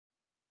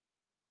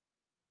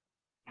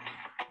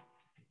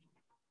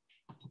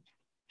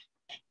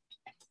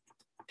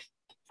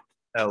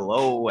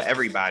Hello,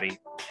 everybody,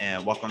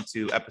 and welcome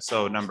to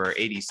episode number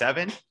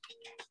 87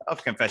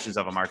 of Confessions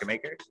of a Market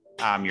Maker.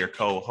 I'm your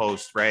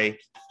co-host, Ray,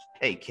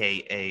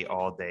 aka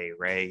All Day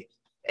Ray,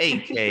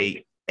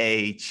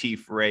 aka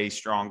Chief Ray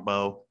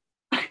Strongbow.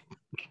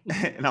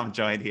 And I'm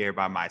joined here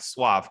by my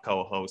suave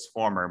co-host,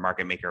 former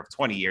market maker of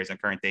 20 years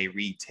and current day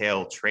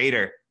retail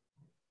trader,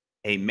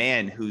 a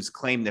man whose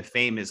claim to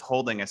fame is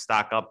holding a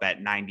stock up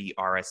at 90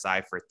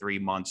 RSI for 3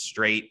 months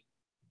straight,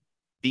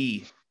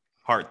 the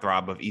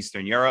heartthrob of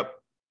Eastern Europe,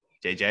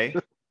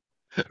 JJ.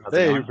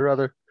 Hey,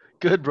 brother.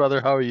 Good,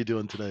 brother. How are you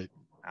doing today?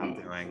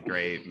 I'm doing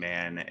great,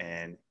 man.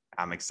 And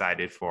I'm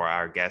excited for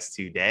our guest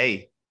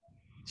today.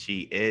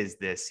 She is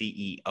the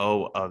CEO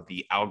of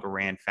the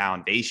Algorand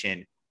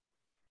Foundation.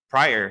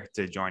 Prior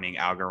to joining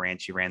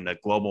Algorand, she ran the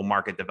global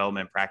market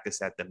development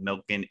practice at the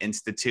Milken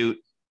Institute.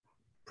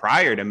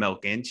 Prior to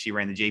Milken, she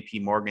ran the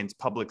JP Morgan's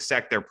public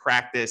sector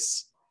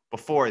practice.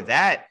 Before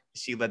that,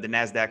 she led the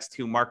Nasdaq's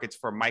 2 markets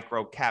for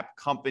microcap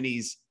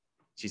companies.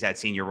 She's had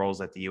senior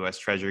roles at the U.S.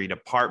 Treasury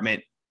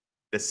Department,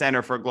 the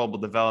Center for Global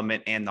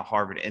Development, and the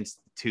Harvard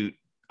Institute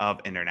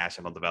of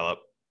International Development.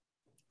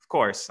 Of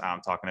course,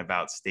 I'm talking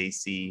about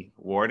Staci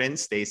Warden.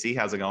 Staci,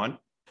 how's it going?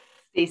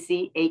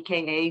 Staci,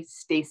 aka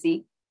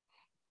Staci.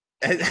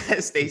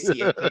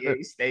 Staci, aka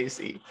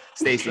Staci.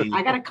 Staci.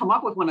 I got to come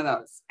up with one of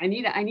those. I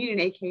need an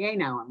AKA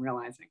now. I'm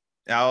realizing.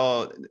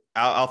 I'll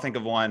think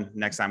of one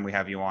next time we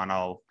have you on.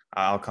 I'll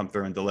come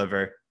through and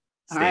deliver.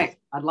 All right,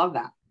 I'd love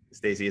that.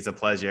 Staci, it's a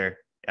pleasure.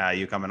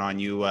 You coming on.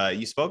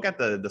 You spoke at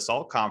the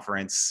SALT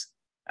conference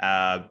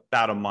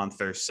about a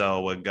month or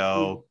so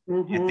ago.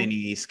 Mm-hmm.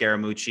 Anthony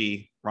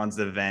Scaramucci runs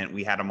the event.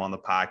 We had him on the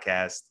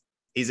podcast.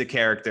 He's a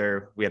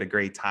character. We had a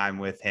great time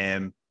with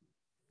him.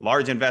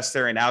 Large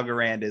investor in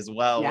Algorand as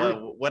well. Yeah.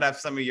 What have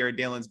some of your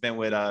dealings been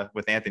with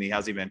Anthony?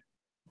 How's he been?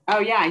 Oh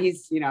yeah,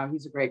 he's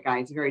a great guy.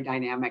 He's a very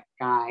dynamic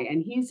guy,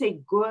 and he's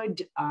a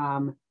good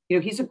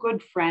he's a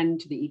good friend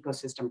to the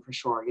ecosystem for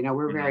sure.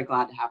 We're very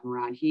glad to have him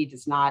around. He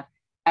does not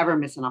ever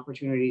miss an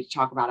opportunity to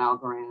talk about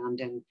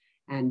Algorand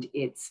and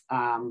it's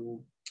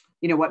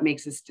what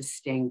makes us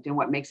distinct and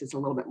what makes us a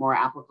little bit more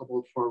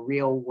applicable for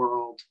real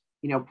world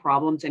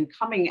problems. And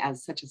coming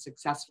as such a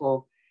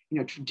successful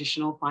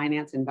traditional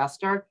finance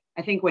investor,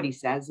 I think what he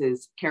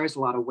says carries a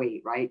lot of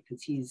weight, right?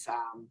 Because he's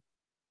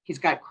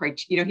got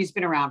criteria. He's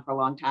been around for a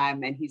long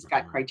time, and he's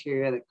got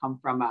criteria that come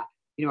from a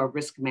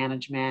risk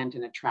management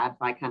and a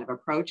TradFi kind of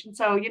approach. And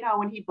so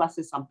when he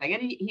blesses something,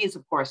 and he is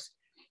of course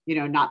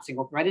not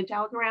single threaded to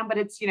Algorand, but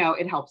it's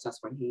it helps us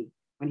when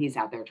he's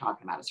out there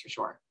talking about us for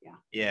sure.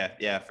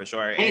 Yeah, for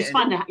sure. And he's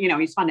fun to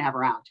have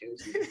around too.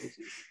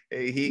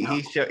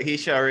 He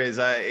sure is.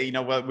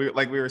 What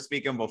we were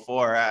speaking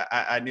before.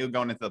 I knew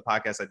going into the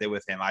podcast I did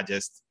with him, I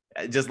just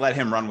let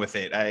him run with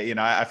it.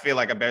 I feel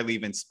like I barely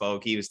even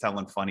spoke. He was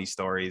telling funny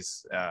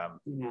stories.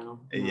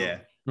 Yeah.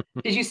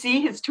 Did you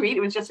see his tweet?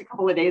 It was just a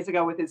couple of days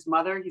ago with his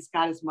mother. He's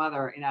got his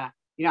mother in a.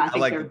 I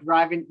think they're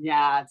driving.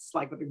 Yeah, it's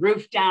like with the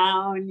roof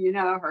down.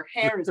 Her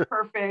hair is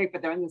perfect,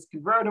 but they're in this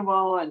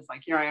convertible, and it's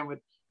like here I am with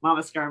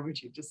Mama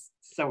Scaramucci, just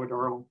so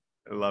adorable.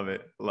 I love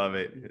it.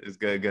 It's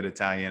good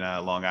Italian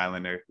Long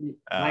Islander.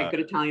 My good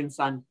Italian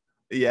son.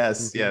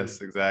 Yes,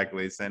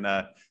 exactly. And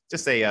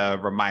just a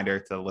reminder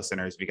to the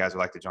listeners, if you guys would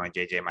like to join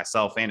JJ and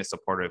myself and a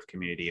supportive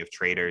community of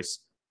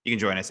traders, you can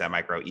join us at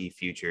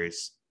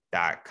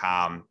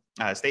microefutures.com.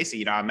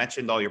 Staci, I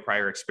mentioned all your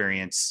prior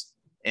experience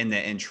in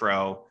the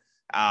intro.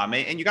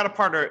 And you got a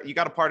part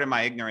of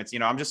my ignorance.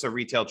 I'm just a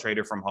retail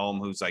trader from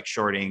home who's like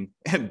shorting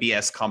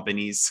BS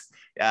companies.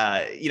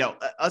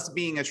 Us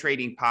being a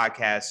trading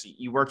podcast,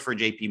 you worked for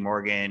JP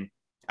Morgan.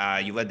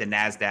 You led the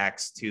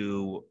Nasdaq's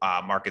 2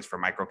 markets for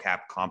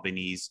microcap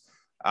companies.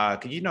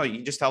 Could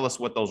you just tell us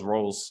what those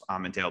roles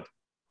entailed?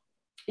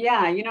 Yeah,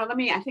 I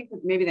think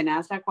that maybe the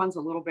Nasdaq one's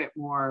a little bit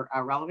more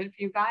relevant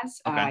for you guys.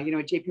 Okay. At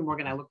JP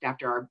Morgan, I looked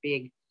after our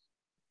big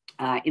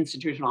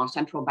institutional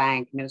central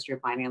bank, Ministry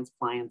of Finance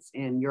clients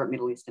in Europe,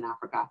 Middle East, and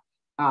Africa.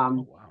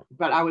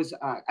 But I was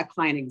a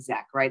client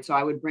exec, right? So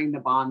I would bring the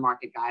bond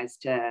market guys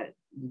to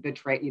the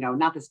trade,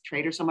 not the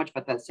trader so much,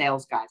 but the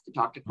sales guys to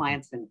talk to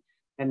clients. And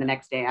then the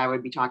next day I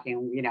would be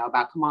talking,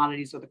 about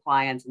commodities with the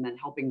clients and then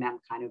helping them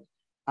kind of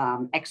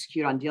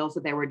execute on deals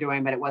that they were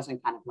doing, but it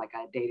wasn't kind of like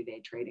a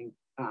day-to-day trading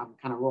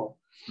kind of role.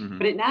 Mm-hmm.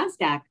 But at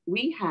Nasdaq,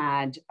 we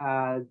had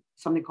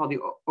something called the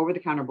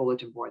over-the-counter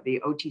bulletin board,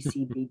 the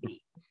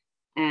OTCBB.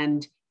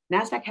 And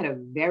Nasdaq had a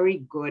very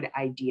good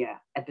idea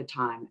at the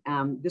time.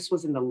 This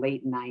was in the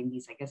late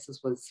 90s. I guess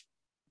this was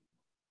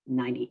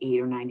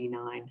 98 or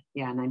 99.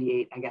 Yeah,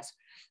 98, I guess.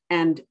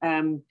 And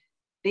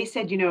they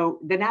said,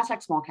 the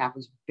Nasdaq small cap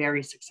was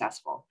very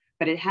successful,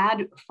 but it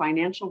had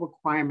financial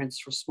requirements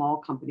for small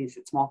companies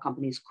that small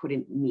companies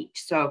couldn't meet.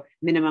 So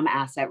minimum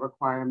asset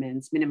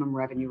requirements, minimum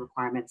revenue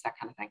requirements, that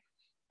kind of thing,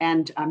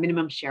 and a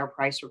minimum share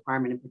price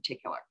requirement in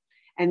particular.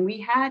 And we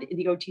had in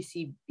the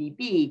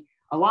OTCBB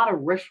a lot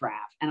of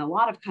riffraff and a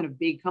lot of kind of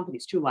big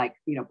companies too, like,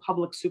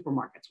 public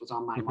supermarkets was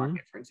on my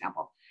market, for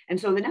example. And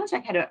so the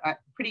Nasdaq had a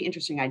pretty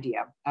interesting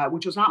idea,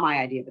 which was not my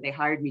idea, but they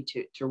hired me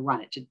to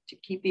run it, to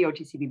keep the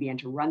OTCBB and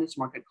to run this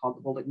market called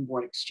the Bulletin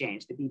Board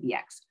Exchange, the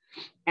BBX.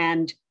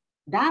 And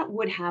that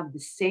would have the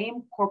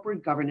same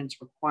corporate governance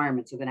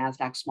requirements of the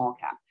Nasdaq small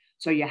cap.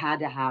 So you had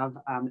to have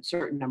a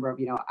certain number of,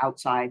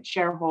 outside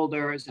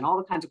shareholders and all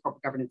the kinds of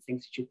corporate governance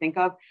things that you think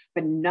of,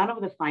 but none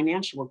of the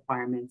financial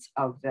requirements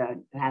of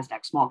the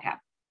Nasdaq small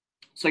cap.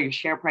 So your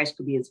share price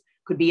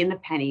could be in the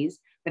pennies,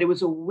 but it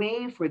was a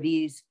way for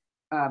these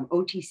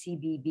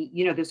OTCBB,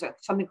 there's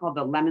something called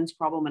the Lemons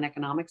problem in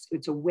economics.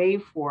 It's a way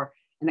for,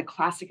 and the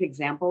classic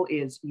example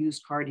is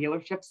used car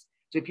dealerships.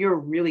 So if you're a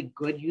really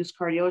good used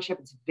car dealership,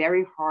 it's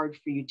very hard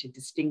for you to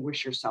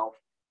distinguish yourself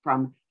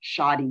from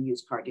shoddy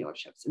used car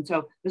dealerships. And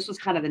so this was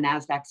kind of the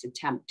Nasdaq's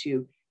attempt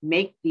to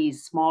make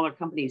these smaller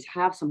companies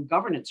have some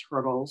governance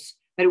hurdles,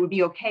 but it would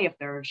be okay if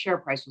their share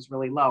price was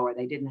really low or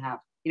they didn't have,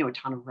 a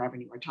ton of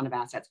revenue or a ton of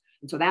assets.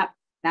 And so that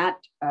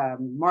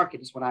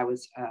market is what I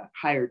was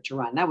hired to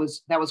run. That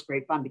was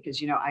great fun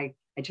because, I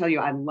tell you,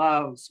 I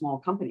love small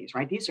companies,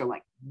 right? These are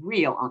like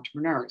real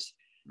entrepreneurs.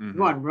 You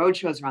go on road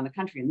shows around the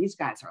country and these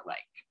guys are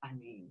like,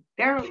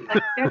 they're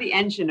the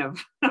engine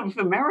of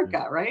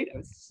America, right? It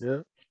was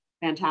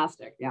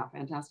fantastic. Yeah,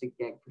 fantastic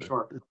gig for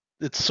sure.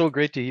 It's so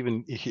great to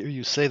even hear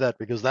you say that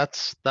because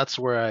that's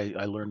where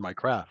I learned my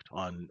craft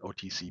on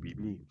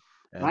OTCBB.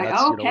 And right.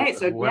 Okay.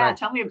 So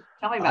tell me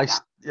about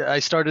that. I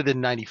started in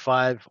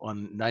 95,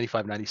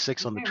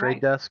 96 on the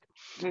trade desk.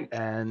 Right.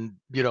 And,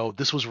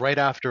 this was right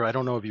after, I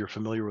don't know if you're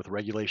familiar with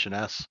Regulation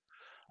S,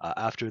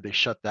 after they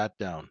shut that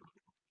down.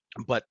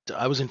 But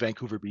I was in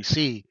Vancouver,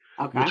 BC,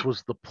 which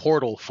was the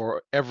portal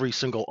for every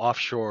single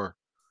offshore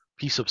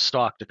piece of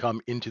stock to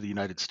come into the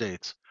United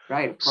States.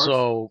 Right. Of course.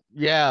 So,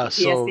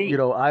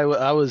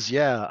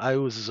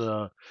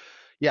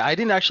 I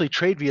didn't actually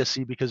trade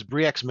VSC because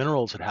Bre-X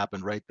Minerals had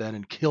happened right then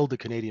and killed the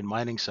Canadian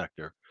mining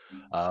sector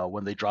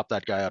when they dropped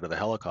that guy out of the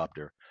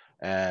helicopter.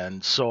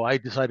 And so I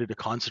decided to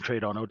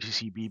concentrate on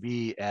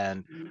OTCBB,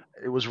 and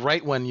it was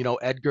right when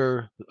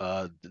Edgar,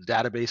 the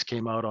database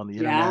came out on the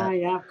internet.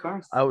 Yeah, of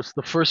course. I was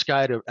the first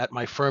guy at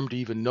my firm to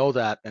even know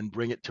that and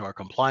bring it to our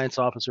compliance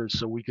officers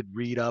so we could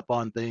read up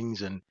on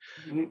things. And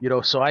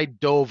so I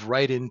dove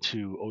right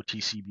into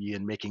OTCB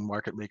and making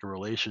market maker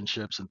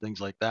relationships and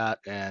things like that.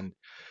 And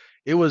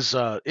it was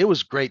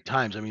great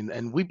times.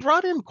 And we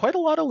brought in quite a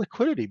lot of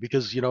liquidity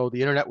because the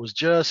internet was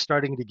just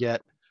starting to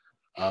get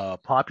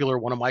popular.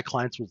 One of my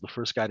clients was the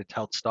first guy to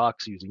tout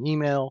stocks using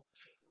email,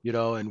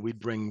 and we'd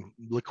bring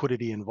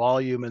liquidity and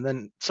volume. And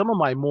then some of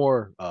my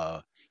more,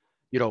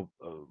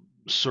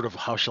 sort of,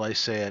 how shall I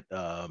say it,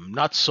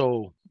 not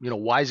so,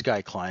 wise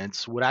guy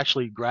clients would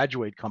actually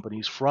graduate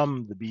companies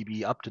from the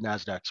BB up to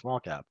NASDAQ small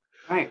cap.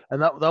 Right.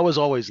 And that was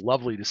always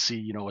lovely to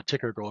see, a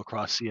ticker go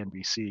across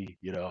CNBC,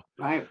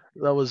 Right.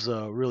 That was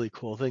a really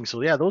cool thing.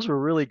 So yeah, those were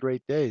really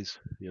great days,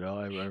 and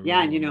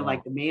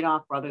like the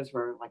Madoff brothers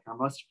were like our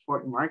most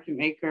important market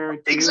maker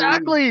too.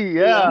 Exactly.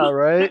 Yeah.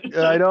 Right.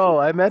 I know.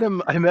 I met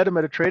him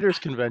at a traders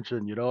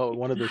convention,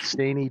 one of the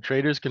Staci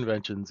traders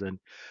conventions, and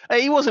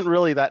he wasn't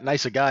really that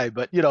nice a guy,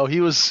 but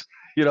he was,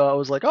 I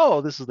was like,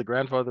 oh, this is the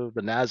grandfather of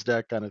the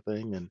Nasdaq kind of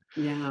thing, and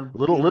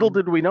little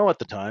did we know at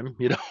the time,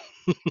 The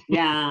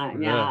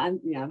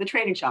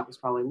trading shop was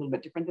probably a little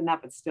bit different than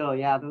that, but still,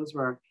 those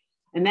were.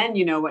 And then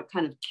what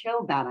kind of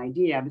killed that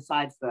idea,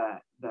 besides the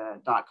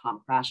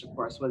 .com crash, of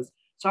course, was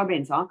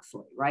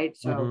Sarbanes-Oxley, right?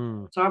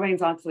 So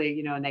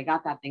Sarbanes-Oxley, and they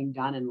got that thing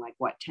done in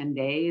 10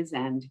 days,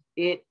 and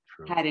it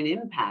had an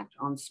impact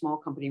on small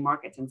company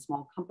markets and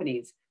small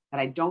companies that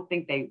I don't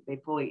think they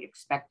fully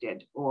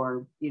expected,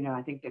 or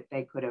I think that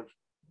they could have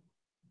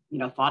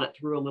thought it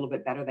through a little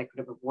bit better. They could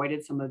have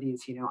avoided some of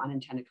these,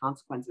 unintended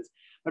consequences.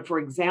 But for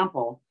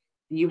example,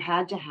 you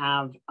had to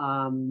have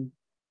a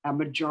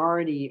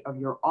majority of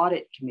your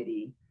audit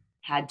committee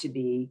had to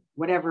be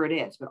whatever it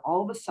is. But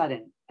all of a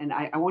sudden, and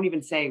I won't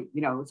even say,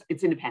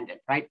 it's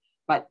independent, right?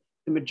 But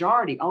the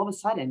majority, all of a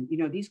sudden,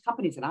 these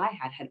companies that I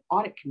had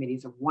audit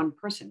committees of one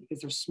person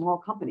because they're small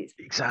companies.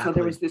 Exactly. So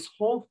there was this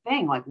whole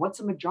thing, like, what's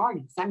a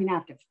majority? Does that mean I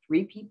have to have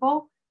 3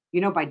 people,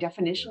 by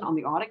definition on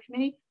the audit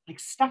committee? Like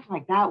stuff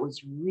like that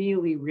was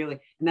really, really,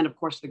 and then of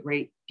course the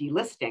great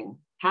delisting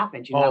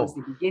happened. That was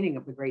the beginning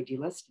of the great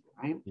delisting,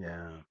 right?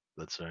 Yeah,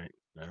 that's right.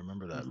 I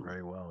remember that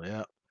very well.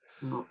 Yeah.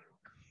 Oh.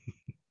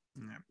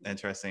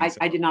 Interesting.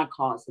 I did not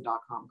cause the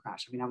 .com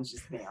crash. I was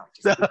just there.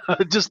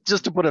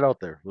 Just to put it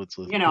out there.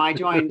 I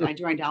joined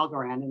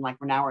Algorand, and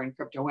we're in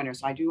crypto winter,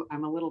 so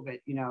I'm a little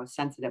bit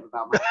sensitive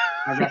about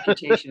my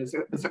reputation as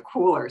a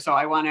cooler. So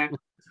I want to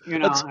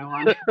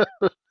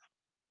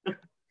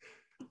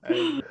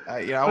I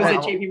was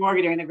at JP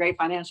Morgan during the great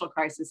financial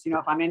crisis.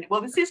 If I'm in,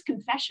 this is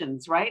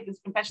confessions, right? This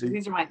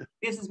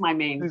is my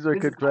main. These are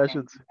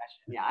confessions.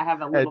 Yeah, I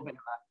have a little bit of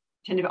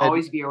tend to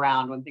always be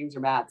around when things are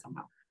bad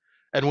somehow.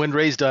 And when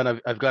Ray's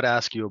done, I've got to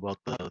ask you about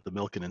the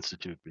Milken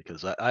Institute,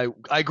 because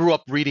I grew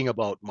up reading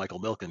about Michael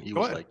Milken. He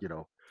was like,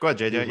 Go ahead,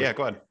 JJ. Yeah,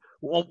 go ahead.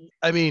 Well,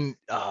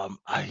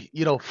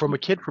 from a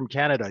kid from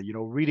Canada,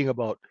 reading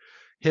about,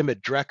 him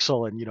at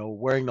Drexel and,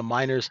 wearing the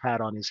miner's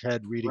hat on his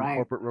head, reading Right.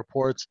 corporate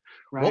reports.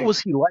 What Right.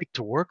 was he like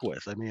to work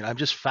with? I mean, I'm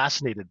just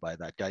fascinated by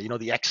that guy,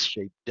 the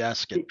X-shaped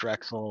desk at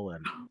Drexel.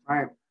 And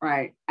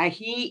Right.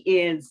 He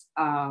is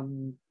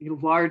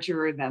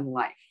larger than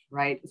life,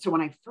 right? So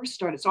when I first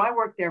started, so I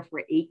worked there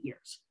for 8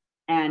 years,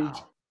 and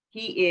wow.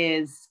 he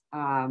is,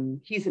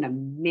 he's an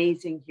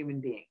amazing human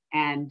being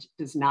and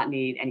does not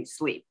need any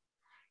sleep,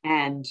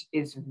 and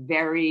is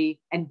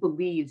and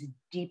believes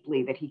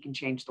deeply that he can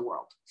change the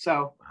world.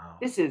 So Wow.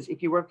 this is,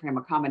 if you work for him,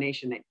 a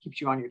combination that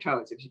keeps you on your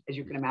toes, as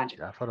you can imagine.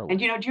 Definitely. And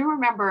do you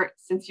remember,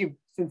 since you've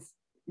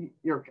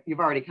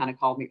already kind of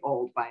called me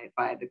old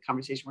by the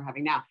conversation we're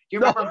having now, do you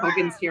remember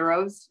Hogan's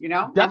Heroes?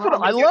 Definitely.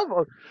 I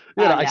love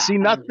I see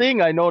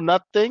nothing, I know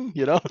nothing,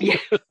 Yeah,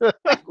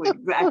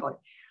 exactly.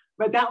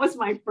 But that was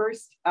my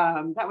first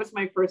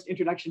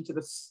introduction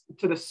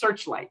to the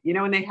searchlight,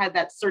 and they had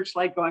that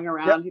searchlight going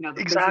around, the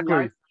prison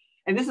yards.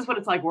 And this is what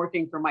it's like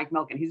working for Mike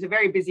Milken. He's a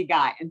very busy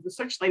guy, and the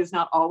searchlight is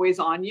not always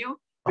on you,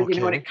 but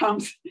when it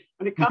comes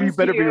you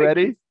better be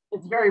ready.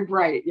 It's very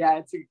bright.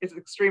 Yeah, it's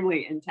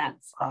extremely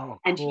intense. Oh,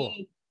 and cool.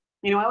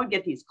 he, I would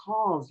get these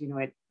calls,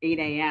 at 8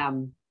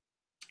 a.m.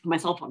 My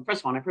cell phone.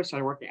 First of all, when I first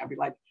started working, I'd be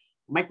like,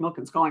 Mike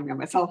Milken's calling me on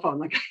my cell phone.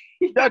 Like,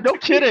 yeah, no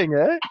kidding,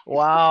 eh?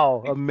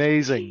 Wow,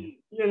 amazing.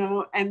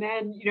 And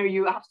then,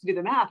 you have to do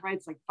the math, right?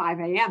 It's like 5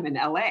 a.m. in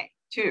LA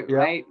too,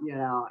 right?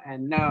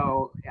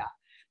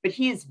 But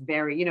he's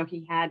very,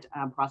 he had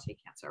prostate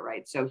cancer,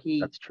 right? So he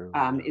That's true,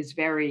 is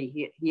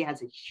very, he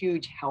has a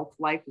huge health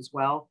life as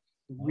well,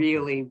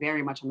 really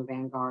very much on the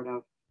vanguard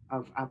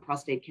of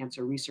prostate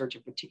cancer research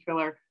in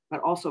particular, but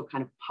also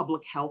kind of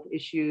public health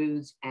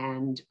issues.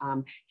 And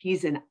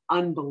he's an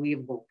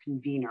unbelievable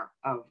convener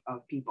of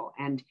people.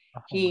 And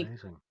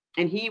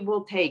he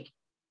will take,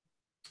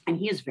 and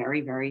he is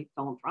very, very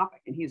philanthropic,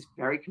 and he's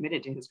very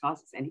committed to his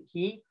causes. And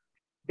he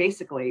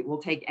basically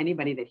will take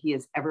anybody that he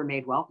has ever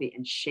made wealthy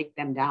and shake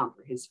them down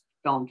for his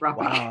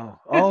philanthropic. Wow.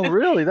 Oh,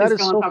 really? That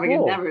is so cool.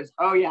 Endeavors.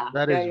 Oh, yeah.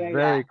 That is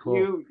very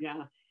cool.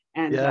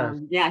 And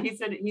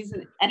he's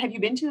and have you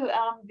been to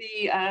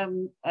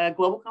the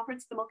global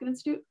conference, the Milken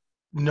Institute?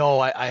 No,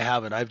 I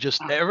haven't. I've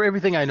just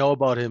everything I know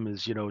about him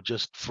is,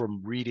 just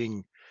from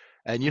reading.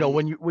 And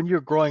when you're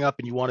growing up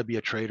and you want to be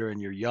a trader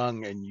and you're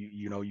young and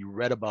you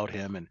read about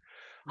him and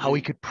how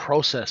he could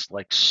process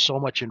like so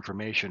much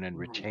information and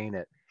retain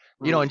it.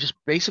 And just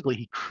basically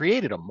he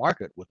created a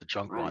market with the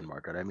junk bond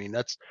market. I mean,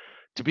 that's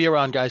to be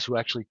around guys who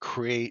actually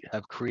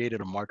have created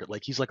a market.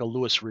 Like he's like a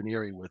Louis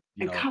Ranieri with,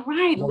 Louis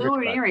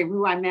Ranieri,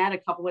 who I met a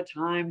couple of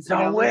times.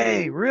 No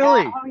way,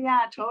 really? Yeah, oh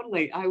yeah,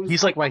 totally.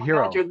 He's like my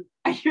hero.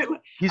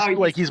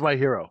 He's my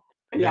hero.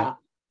 Yeah.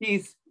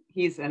 He's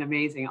an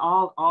amazing,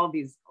 all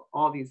these,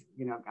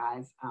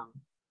 guys.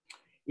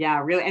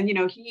 Really.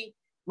 And,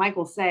 Mike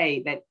will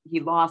say that he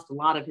lost a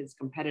lot of his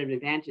competitive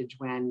advantage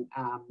when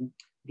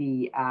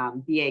the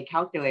BA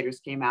calculators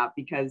came out,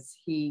 because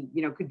he,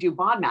 could do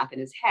bond math in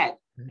his head.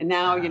 And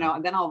now,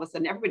 and then all of a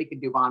sudden everybody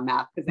could do bond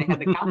math because they had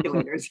the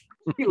calculators.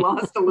 He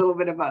lost a little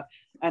bit of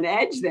an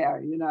edge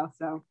there,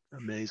 so.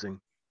 Amazing.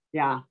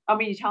 Yeah. I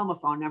mean, you tell him a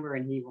phone number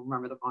and he will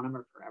remember the phone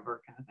number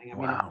forever, kind of thing. I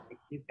mean, wow.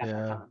 He's got that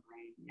kind of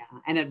brain. Yeah.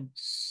 And a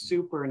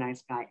super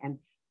nice guy, and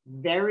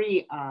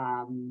very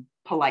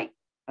polite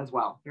as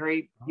well.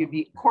 You'd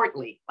be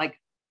courtly, like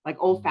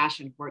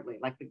old-fashioned courtly.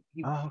 Like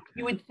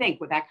you would think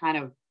with that kind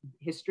of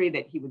history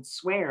that he would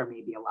swear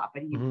maybe a lot,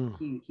 but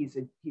he's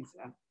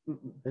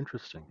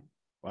interesting.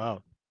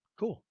 Wow.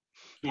 Cool.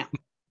 Yeah.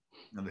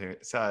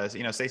 So,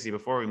 Staci,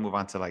 before we move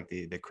on to like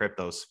the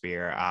crypto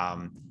sphere,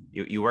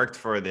 you worked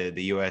for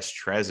the U.S.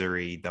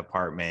 Treasury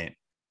Department.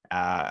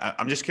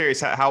 I'm just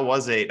curious, how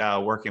was it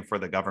working for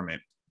the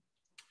government?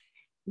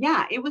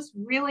 Yeah, it was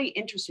really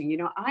interesting.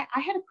 I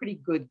had a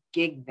pretty good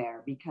gig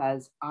there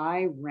because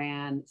I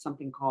ran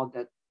something called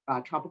the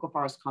Tropical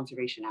Forest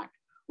Conservation Act,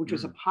 which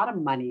was a pot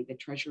of money that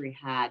Treasury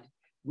had,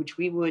 which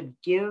we would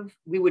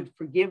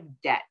forgive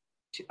debt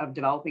of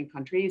developing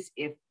countries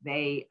if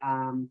they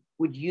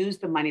would use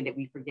the money that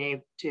we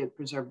forgave to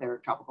preserve their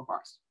tropical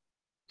forests.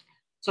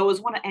 So it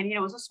was it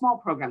was a small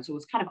program, so it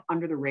was kind of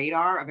under the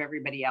radar of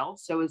everybody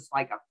else. So it was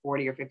like a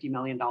 $40 or $50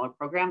 million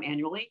program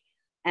annually,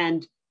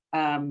 and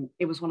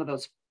it was one of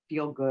those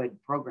feel-good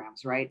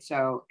programs, right?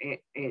 So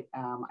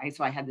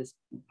I had this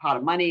pot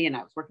of money, and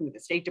I was working with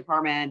the State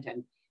Department,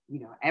 and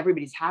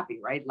everybody's happy,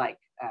 right? Like,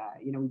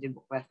 we did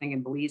a thing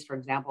in Belize, for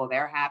example.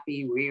 They're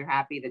happy. We're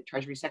happy. The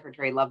Treasury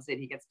Secretary loves it.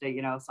 He gets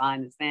to,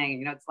 sign this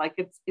thing. It's like,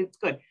 it's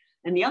good.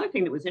 And the other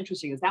thing that was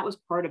interesting is that was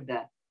part of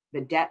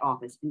the debt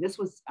office. And this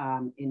was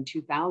in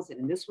 2000.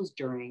 And this was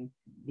during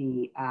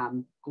the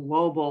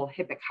global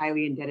HIPC,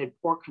 highly indebted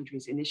poor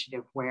countries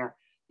initiative, where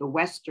the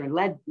Western,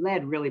 led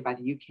really by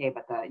the UK,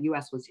 but the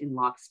US was in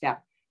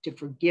lockstep to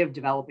forgive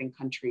developing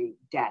country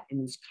debt in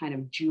this kind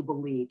of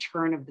Jubilee,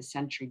 turn of the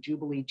century,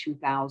 Jubilee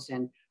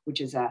 2000, which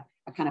is a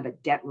kind of a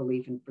debt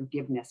relief and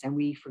forgiveness. And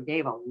we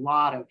forgave a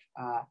lot of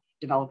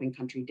developing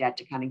country debt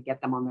to kind of get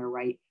them on their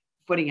right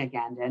footing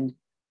again. And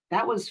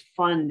that was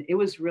fun. It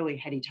was really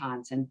heady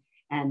times.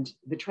 And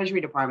the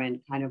Treasury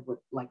Department, kind of with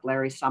like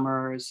Larry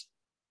Summers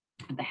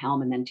at the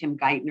helm, and then Tim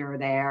Geithner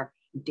there,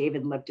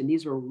 David Lipton.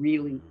 These were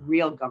really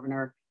real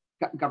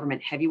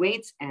government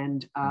heavyweights,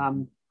 and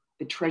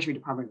the Treasury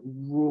Department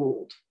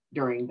ruled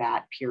during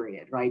that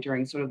period, right?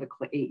 During sort of the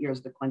 8 years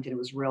of the Clinton, it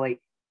was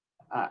really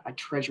a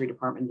Treasury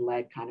Department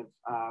led kind of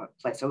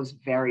place. So it was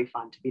very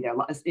fun to be there.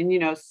 And, you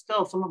know,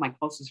 still some of my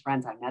closest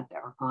friends I met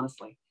there,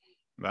 honestly.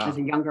 Wow. As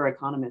a younger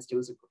economist, it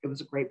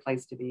was a great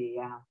place to be.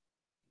 Yeah.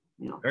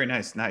 You know. Very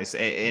nice.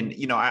 And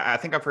you know, I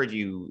think I've heard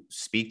you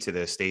speak to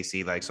this,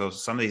 Staci. Like, so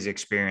some of these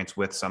experience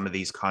with some of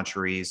these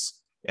countries,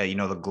 you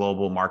know, the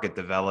global market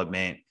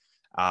development.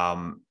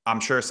 I'm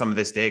sure some of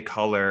this did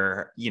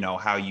color, you know,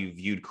 how you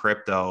viewed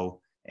crypto.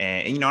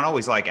 And you know, I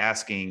always like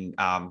asking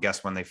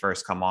guests when they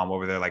first come on, what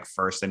were their like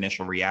first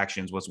initial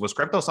reactions? Was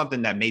crypto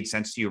something that made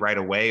sense to you right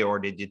away, or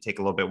did it take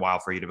a little bit while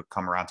for you to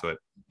come around to it?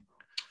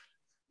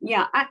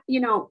 Yeah,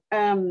 I'll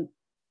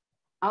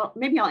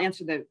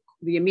answer the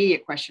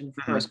immediate question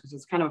first, because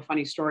it's kind of a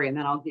funny story, and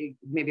then I'll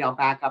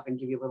back up and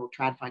give you a little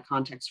TradFi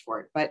context for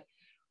it. But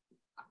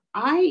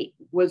I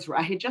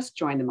had just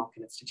joined the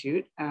Milken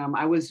Institute.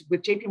 I was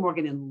with JP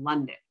Morgan in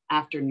London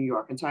after New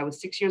York, and so I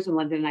was 6 years in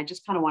London, and I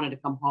just kind of wanted to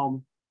come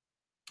home.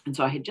 And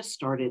so I had just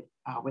started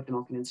with the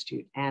Milken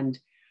Institute, and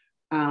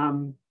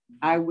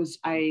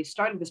I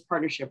started this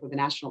partnership with the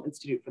National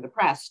Institute for the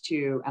Press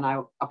and I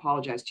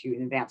apologize to you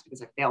in advance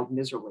because I failed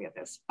miserably at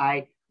this.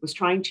 I was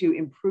trying to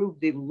improve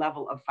the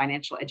level of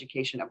financial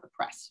education of the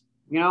press,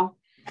 you know,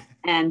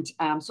 and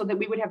so that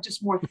we would have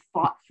just more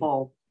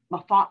thoughtful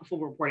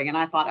reporting. And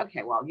I thought,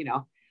 okay, well, you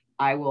know,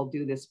 I will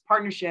do this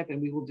partnership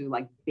and we will do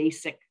like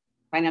basic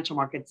financial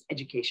markets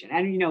education.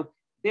 And, you know,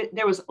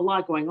 there was a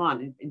lot going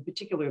on, in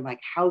particular, like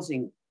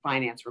housing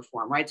finance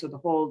reform, right? So the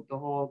whole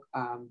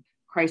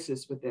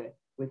crisis with the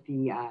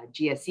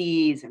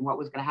GSEs and what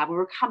was going to happen. We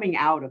were coming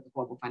out of the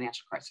global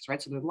financial crisis,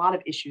 right? So there's a lot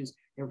of issues.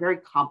 They're very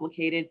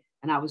complicated.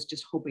 And I was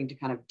just hoping to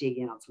kind of dig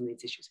in on some of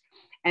these issues.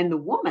 And the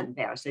woman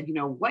there said, you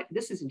know what,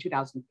 this is in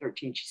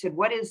 2013. She said,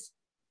 what is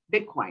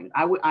Bitcoin?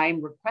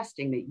 I'm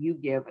requesting that you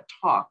give a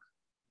talk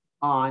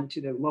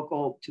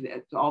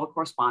to all the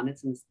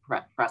correspondents and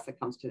press that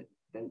comes to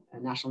the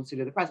National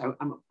Institute of the Press.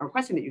 I'm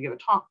requesting that you give a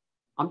talk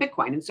on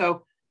Bitcoin. And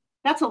so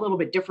that's a little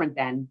bit different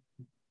than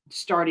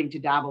starting to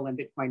dabble in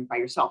Bitcoin by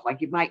yourself.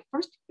 Like my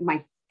first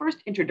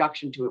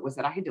introduction to it was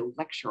that I had to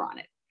lecture on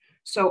it.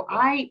 So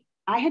I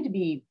had to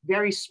be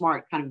very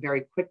smart kind of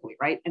very quickly,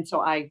 right? And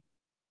so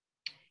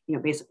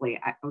basically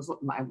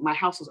my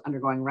house was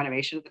undergoing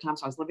renovation at the time.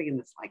 So I was living in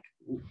this like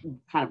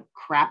kind of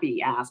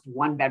crappy ass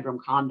 1-bedroom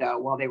condo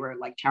while they were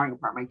like tearing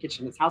apart my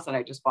kitchen, this house that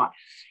I just bought.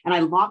 And I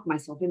locked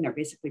myself in there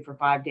basically for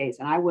 5 days.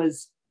 And I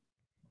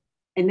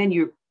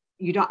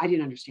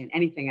didn't understand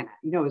anything in it.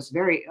 You know, it was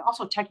very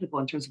also technical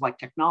in terms of like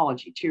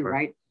technology too,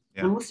 right?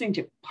 Yeah. I'm listening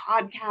to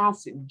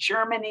podcasts in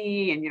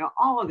Germany and, you know,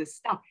 all of this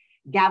stuff.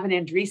 Gavin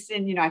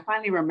Andreessen, you know, I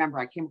finally remember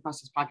I came across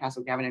this podcast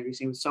with Gavin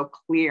Andreessen. It was so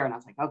clear. And I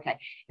was like, okay.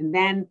 And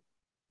then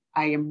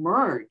I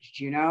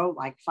emerged, you know,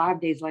 like 5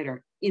 days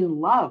later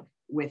in love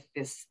with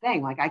this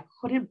thing. Like I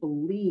couldn't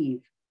believe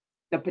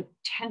the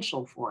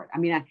potential for it. I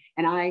mean,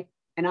 I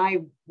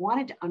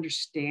wanted to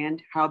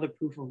understand how the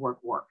proof of work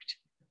worked.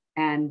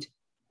 And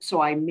so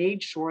I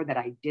made sure that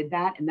I did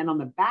that. And then on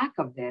the back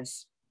of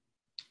this,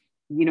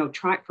 you know,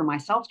 trying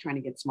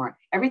to get smart,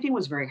 everything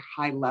was very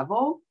high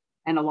level.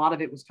 And a lot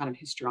of it was kind of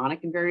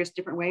histrionic in various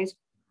different ways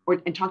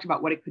and talked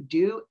about what it could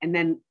do. And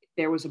then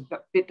there was a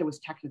bit that was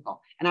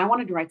technical. And I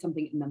wanted to write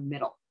something in the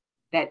middle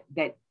that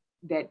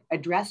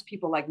addressed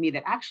people like me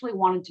that actually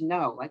wanted to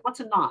know, like, what's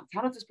a nonce?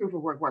 How does this proof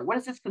of work work? What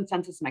is this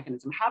consensus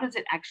mechanism? How does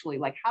it actually,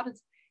 like,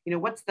 you know,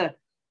 what's the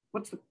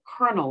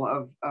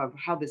kernel of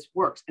how this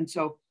works? And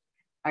so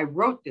I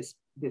wrote this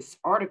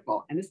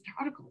article, and this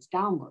article was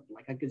downloaded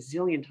like a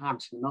gazillion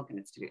times from the Milken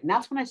Institute. And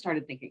that's when I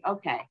started thinking,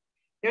 okay,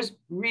 there's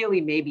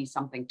really maybe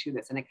something to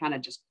this. And it kind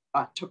of just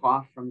took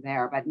off from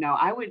there. But no,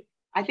 I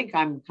think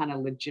I'm kind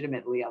of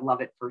legitimately a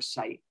love at first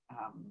sight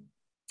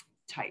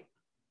type.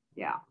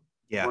 Yeah.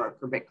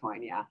 For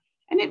Bitcoin. Yeah.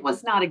 And it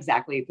was not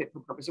exactly fit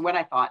for purpose. What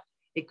I thought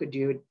it could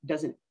do, it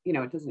doesn't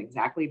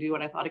exactly do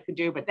what I thought it could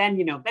do. But then,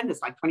 you know,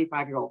 this like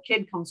 25-year-old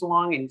kid comes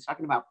along and he's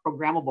talking about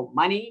programmable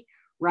money.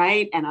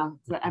 Right. And I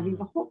mean,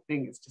 the whole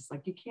thing is just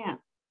like, you can't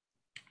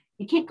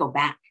go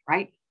back,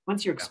 right?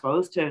 Once you're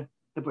exposed to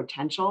the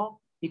potential,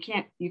 you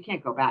can't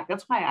go back.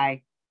 That's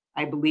why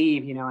I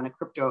believe, you know,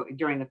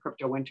 during the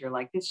crypto winter,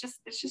 like it's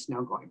just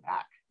no going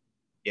back.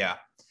 Yeah.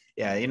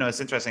 Yeah. You know, it's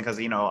interesting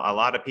because, you know, a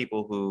lot of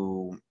people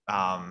who,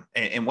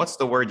 and what's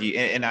the word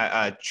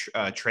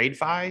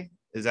TradeFi?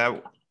 Is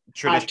that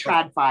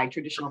TradFi,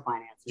 traditional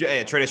finance.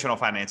 Yeah, traditional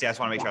finance. Yeah, I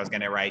just want to make sure I was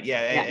getting it right.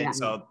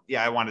 So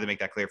I wanted to make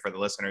that clear for the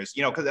listeners,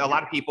 you know, because a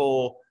lot of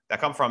people that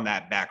come from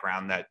that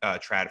background, that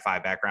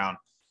TradFi background,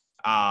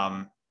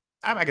 I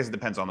guess it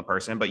depends on the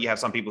person, but you have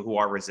some people who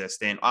are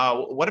resistant.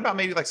 What about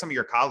maybe like some of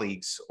your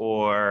colleagues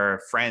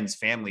or friends,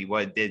 family?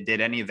 What did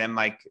any of them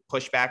like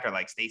push back or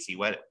like, Staci,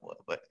 what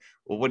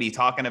are you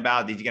talking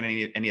about? Did you get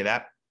any of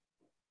that?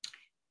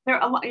 there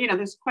are a lot,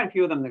 there's quite a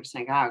few of them that are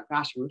saying, oh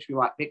gosh, we wish we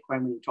bought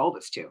Bitcoin when you told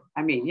us to.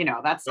 I mean,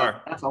 that's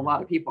a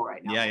lot of people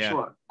right now,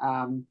 for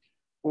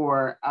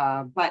sure.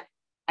 But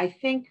I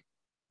think,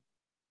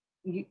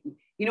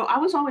 I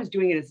was always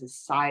doing it as a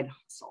side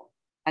hustle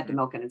at the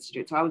Milken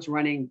Institute. So I was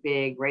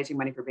raising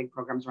money for big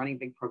programs, running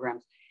big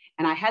programs.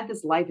 And I had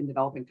this life in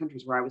developing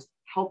countries where I was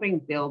helping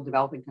build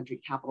developing country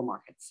capital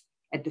markets.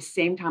 At the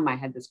same time, I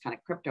had this kind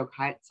of crypto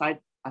side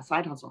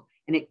hustle.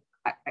 And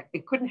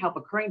it couldn't help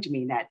occurring to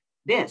me that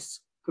this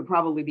could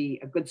probably be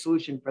a good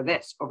solution for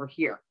this over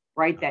here,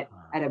 right? That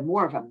at a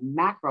more of a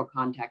macro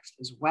context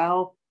as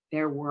well,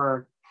 there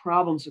were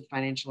problems with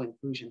financial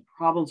inclusion,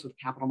 problems with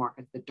capital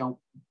markets that don't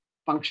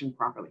function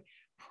properly,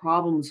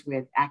 problems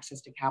with access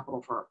to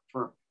capital for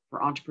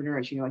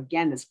entrepreneurs.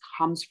 Again, this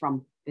comes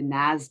from the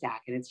Nasdaq,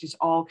 and it's just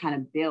all kind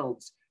of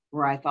builds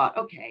where I thought,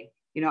 okay,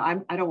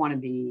 I don't want to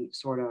be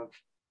sort of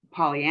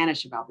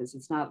Pollyannish about this.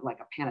 It's not like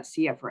a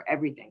panacea for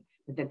everything,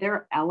 but that there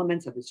are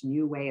elements of this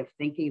new way of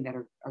thinking that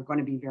are going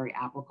to be very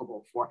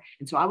applicable for.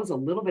 And so I was a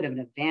little bit of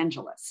an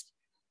evangelist,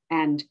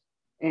 and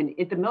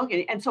at the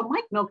Milken, and so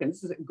Mike Milken,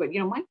 this is good.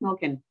 Mike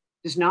Milken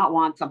does not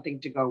want something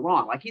to go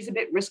wrong. Like, he's a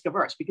bit risk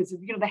averse because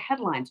the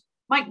headlines,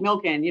 Mike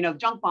Milken,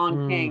 junk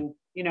bond king,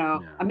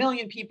 a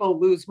million people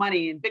lose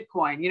money in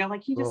Bitcoin,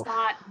 like he does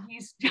not,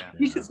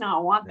 he does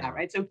not want that,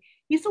 right? So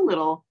he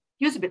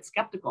was a bit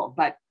skeptical,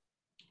 but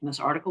this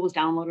article was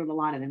downloaded a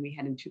lot. And then we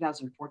had in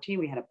 2014,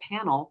 we had a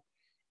panel,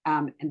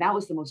 and that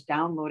was the most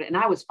downloaded. And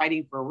I was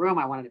fighting for a room.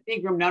 I wanted a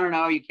big room.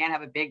 No, you can't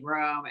have a big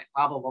room, and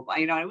blah, blah, blah, blah.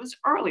 It was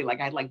early.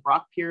 Like, I had like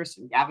Brock Pierce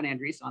and Gavin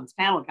Andreessen on this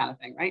panel kind of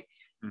thing, right?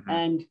 Mm-hmm.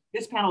 And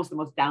this panel was the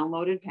most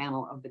downloaded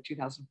panel of the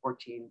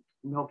 2014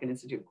 Milken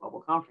Institute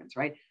Global Conference,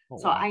 right? Oh,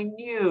 so wow.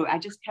 I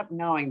just kept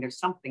knowing there's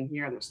something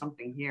here.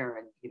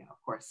 And,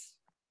 of course.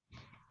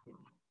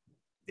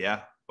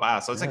 Yeah. Wow.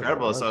 So it's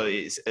incredible. So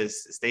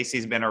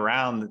Staci's been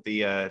around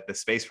the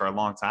space for a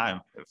long time,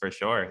 for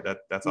sure.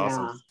 That's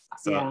awesome.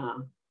 So,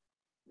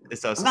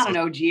 I'm not an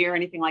OG or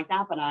anything like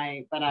that, but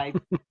I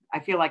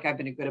feel like I've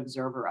been a good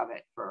observer of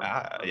it.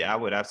 I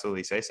would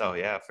absolutely say so.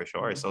 Yeah, for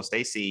sure. Mm-hmm. So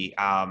Staci,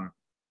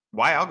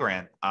 why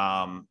Algorand?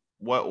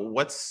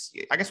 What's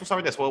I guess we'll start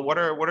with this. Well, what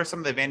are some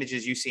of the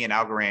advantages you see in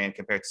Algorand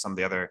compared to some of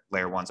the other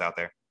layer ones out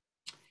there?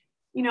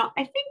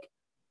 I think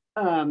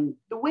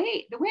the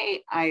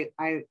way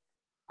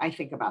I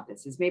think about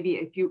this is, maybe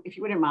if you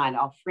wouldn't mind,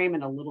 I'll frame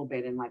it a little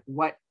bit in like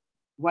what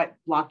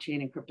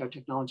blockchain and crypto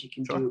technology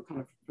can do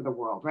kind of for the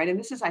world, right? And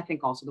this is, I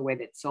think, also the way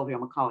that Sylvia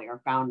Macaulay, our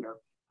founder,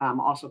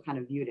 also kind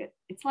of viewed it.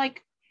 It's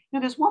like,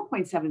 there's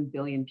 1.7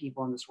 billion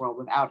people in this world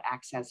without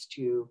access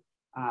to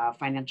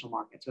financial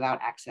markets, without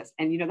access.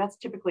 And, that's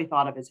typically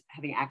thought of as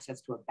having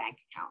access to a bank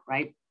account,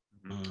 right?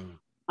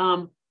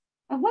 Mm-hmm.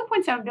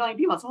 1.7 billion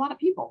people, it's a lot of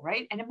people,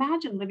 right? And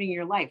imagine living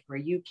your life where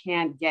you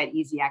can't get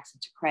easy access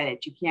to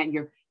credit. You can't,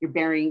 you're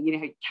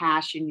burying,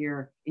 cash in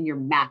your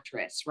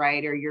mattress,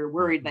 right? Or you're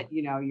worried that,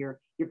 your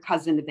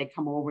cousin, if they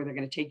come over, they're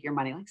going to take your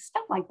money, like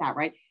stuff like that,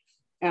 right?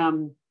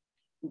 1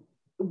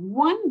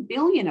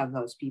 billion of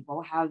those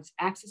people have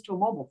access to a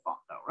mobile phone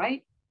though,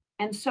 right?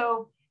 And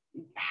so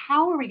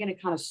how are we going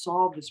to kind of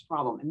solve this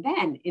problem? And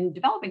then in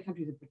developing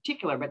countries in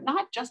particular, but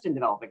not just in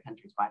developing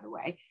countries, by the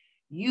way,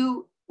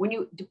 when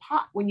you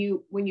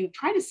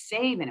try to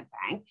save in a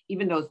bank,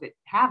 even those that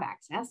have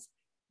access,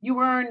 you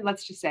earn,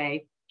 let's just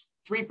say,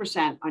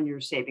 3% on your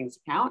savings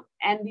account,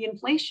 and the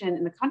inflation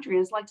in the country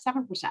is like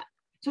 7%.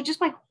 So just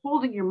by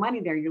holding your money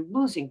there, you're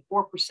losing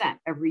 4%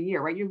 every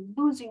year, right? You're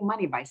losing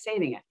money by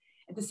saving it.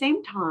 At the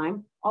same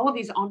time, all of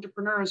these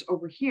entrepreneurs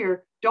over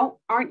here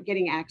aren't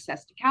getting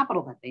access to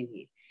capital that they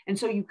need. And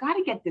so you've got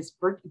to get this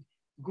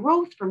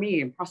growth, for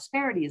me, and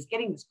prosperity is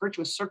getting this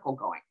virtuous circle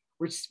going,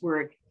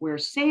 where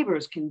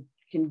savers can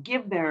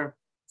give their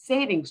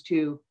savings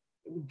through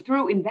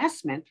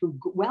investment, through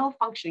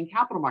well-functioning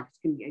capital markets,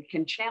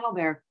 can channel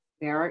their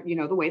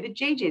the way that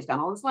JJ's done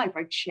all his life,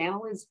 right?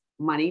 Channel his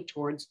money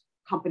towards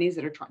companies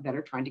that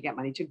are trying to get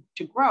money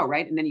to grow,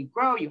 right? And then you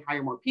grow, you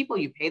hire more people,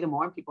 you pay them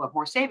more, and people have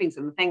more savings,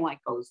 and the thing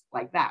goes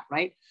like that,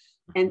 right?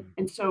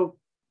 And so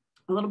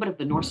a little bit of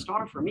the North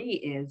Star for me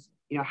is,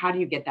 how do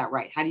you get that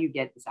right? How do you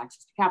get this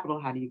access to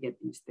capital? How do you get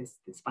this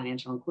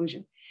financial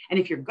inclusion? And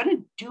if you're going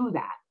to do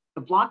that,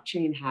 the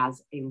blockchain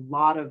has a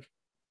lot of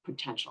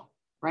potential,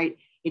 right?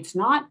 It's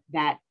not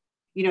that,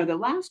 the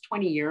last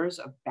 20 years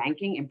of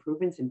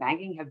improvements in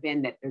banking have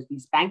been that there's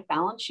these bank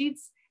balance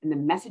sheets, and the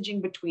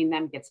messaging between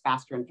them gets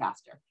faster and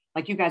faster.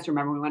 Like, you guys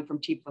remember, we went from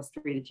T+3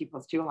 to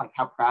T+2, like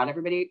how proud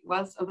everybody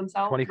was of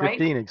themselves.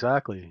 2015, right?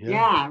 Exactly.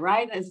 Yeah,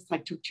 right. It's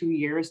like took 2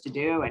 years to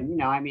do, and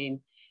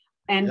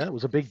it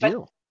was a big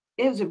deal.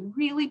 It was a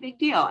really big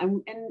deal,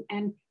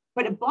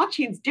 but a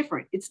blockchain's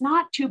different. It's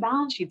not two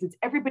balance sheets. It's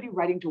everybody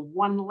writing to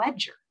one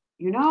ledger.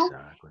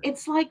 Exactly.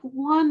 It's like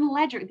one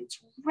ledger. It's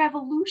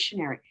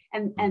revolutionary.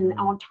 And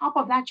on top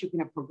of that, you can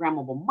have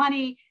programmable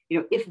money,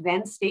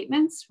 if-then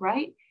statements,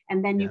 right?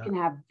 And then you can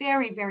have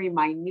very, very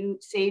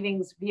minute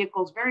savings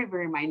vehicles, very,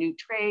 very minute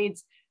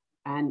trades.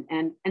 And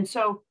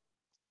so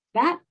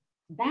that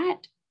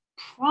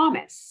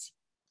promise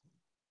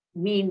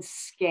means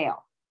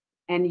scale.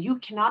 And you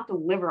cannot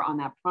deliver on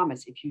that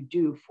promise if you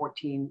do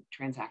 14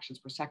 transactions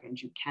per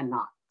second. You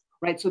cannot,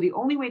 right? So the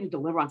only way to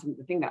deliver on something,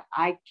 the thing that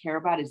I care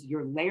about is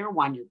your layer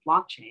one, your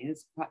blockchain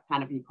is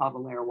kind of, you call the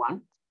layer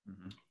one,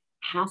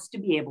 has to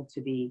be able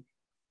to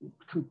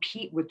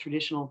compete with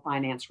traditional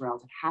finance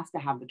rails. It has to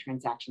have the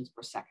transactions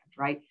per second,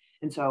 right?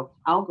 And so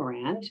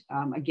Algorand,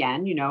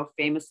 again,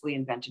 famously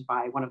invented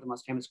by one of the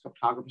most famous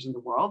cryptographers in the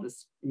world,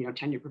 this,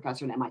 tenured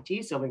professor at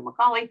MIT, Sylvia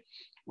Macaulay,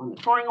 won the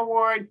Turing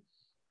Award.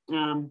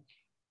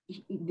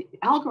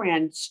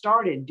 Algorand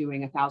started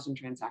doing 1,000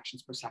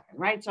 transactions per second,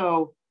 right?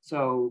 So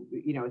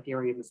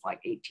Ethereum is like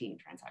 18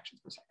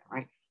 transactions per second,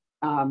 right?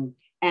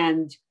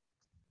 And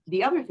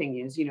the other thing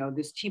is,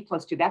 this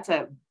T+2, that's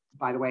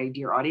by the way,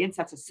 dear audience,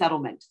 that's a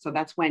settlement. So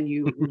that's when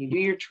you do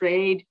your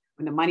trade,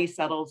 when the money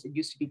settles, it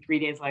used to be 3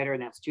 days later,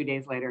 and that's 2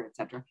 days later, et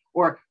cetera.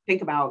 Or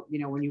think about,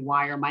 when you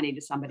wire money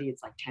to somebody,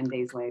 it's like 10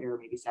 days later,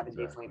 maybe 7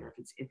 days later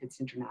if it's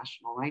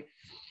international, right?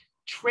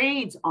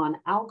 Trades on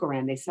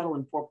Algorand, they settle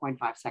in 4.5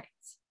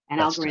 seconds. And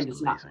that's Algorand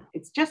is not.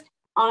 It's just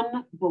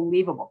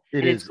unbelievable.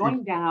 It's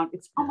going down.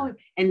 It's unbelievable.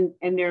 And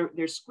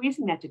they're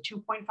squeezing that to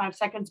 2.5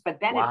 seconds, but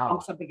then it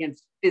bumps up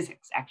against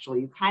physics,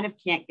 actually. You kind of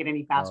can't get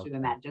any faster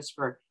than that just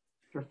for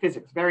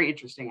physics. Very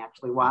interesting,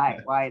 actually,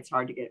 why it's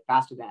hard to get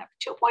faster than that.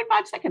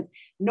 2.5 seconds,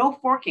 no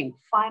forking,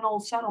 final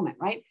settlement,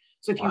 right?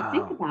 So if you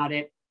think about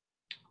it,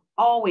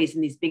 always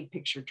in these big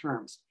picture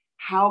terms,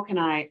 how can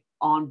I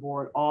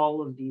onboard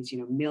all of these,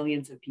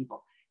 millions of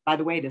people? By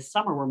the way, this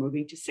summer, we're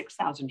moving to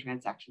 6,000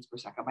 transactions per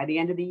second. By the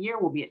end of the year,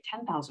 we'll be at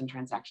 10,000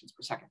 transactions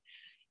per second.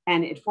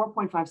 And at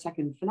 4.5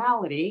 second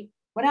finality,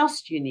 what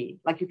else do you need?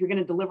 Like, if you're going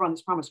to deliver on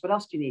this promise, what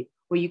else do you need?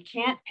 Well, you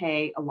can't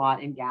pay a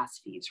lot in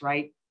gas fees,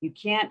 right? You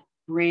can't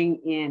bring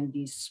in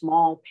these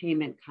small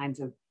payment kinds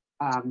of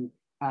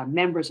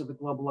members of the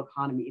global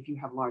economy if you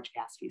have large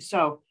gas fees.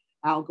 So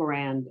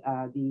Algorand,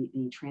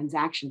 the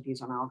transaction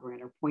fees on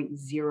Algorand are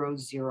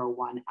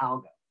 0.001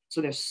 algo. So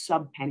they're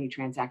sub-penny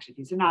transaction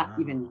fees. They're not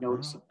even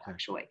noticeable,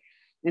 actually.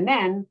 And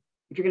then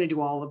if you're going to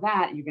do all of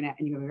that, and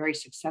you have a very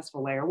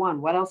successful layer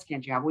one, what else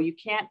can't you have? Well, you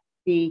can't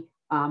be,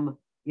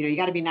 you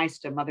got to be nice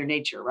to Mother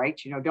Nature, right?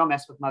 Don't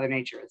mess with Mother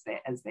Nature,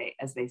 as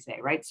they say,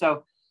 right?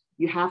 So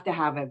you have to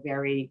have a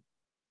very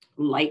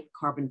light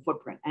carbon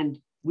footprint. And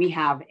we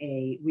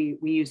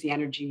use the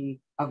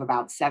energy of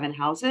about 7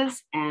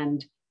 houses,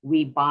 and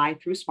we buy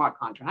through smart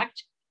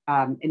contract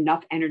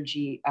enough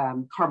energy,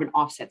 carbon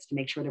offsets to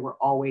make sure that we're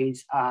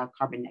always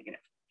carbon negative.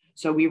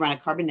 So we run a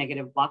carbon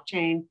negative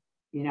blockchain,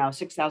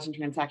 6,000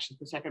 transactions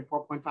per second,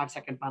 4.5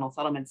 second final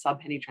settlement,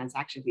 sub-penny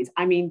transaction fees.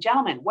 I mean,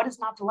 gentlemen, what is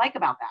not to like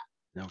about that?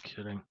 No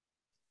kidding.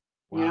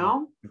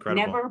 Wow.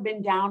 Incredible. Never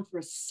been down for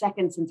a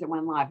second since it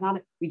went live.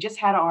 We just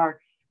had our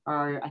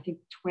I think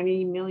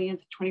 21st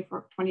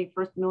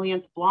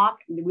millionth block.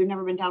 We've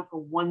never been down for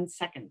 1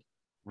 second.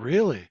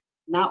 Really?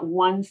 Not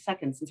 1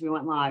 second since we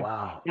went live.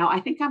 Wow. Now, I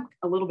think I'm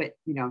a little bit,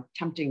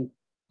 tempting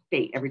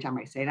fate every time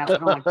I say that. I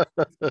don't want to,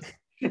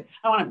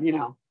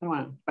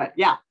 but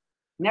yeah,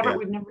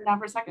 we've never been down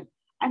for a second.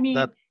 I mean,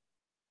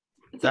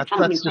 that's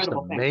just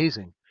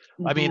amazing.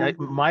 Thing. I mean,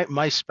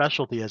 my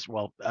specialty as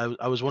well,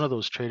 I was one of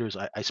those traders.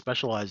 I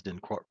specialized in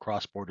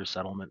cross-border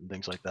settlement and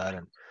things like that.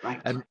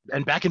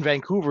 And back in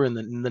Vancouver in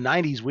the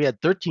 90s, we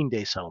had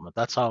 13-day settlement.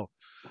 That's how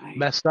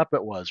messed up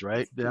it was,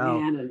 right? Now,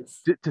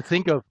 to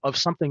think of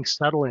something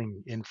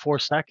settling in 4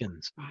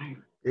 seconds,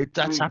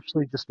 that's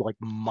absolutely just like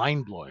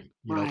mind-blowing,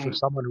 for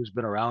someone who's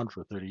been around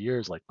for 30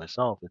 years like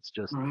myself. It's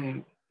just,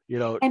 and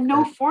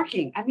no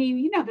forking. I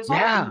mean, there's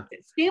all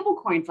stable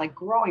coins like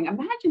growing.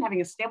 Imagine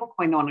having a stable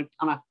coin on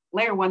a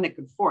layer one that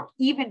could fork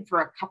even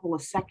for a couple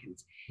of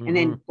seconds. And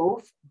then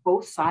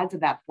both sides of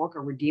that fork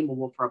are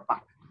redeemable for $1.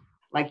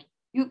 Like,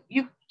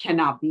 you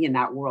cannot be in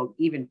that world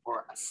even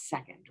for a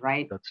second,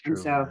 right? That's true.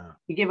 And so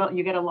you get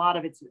a lot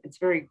of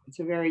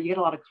you get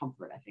a lot of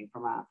comfort, I think,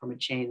 from a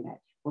chain that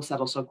will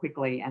settle so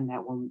quickly and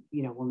that will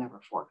never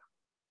fork.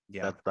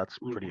 Yeah, that's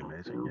pretty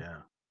amazing.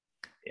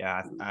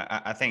 Yeah,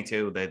 I think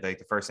too that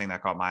the first thing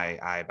that caught my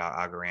eye about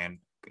Algorand,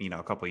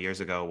 a couple of years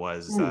ago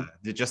was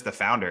just the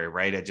founder,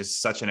 right? It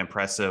just such an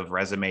impressive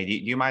resume. Do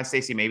you mind,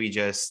 Staci, maybe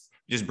just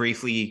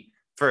briefly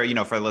for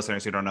for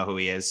listeners who don't know who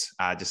he is,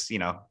 just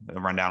a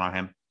rundown on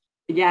him?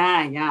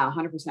 Yeah,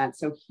 100%.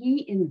 So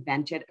he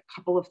invented a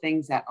couple of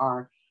things that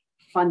are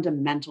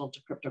fundamental to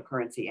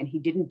cryptocurrency, and he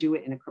didn't do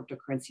it in a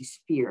cryptocurrency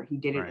sphere. He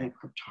did it in a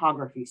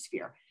cryptography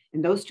sphere.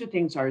 And those two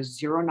things are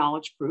zero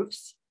knowledge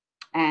proofs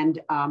and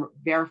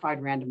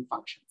verified random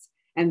functions.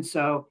 And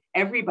so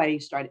everybody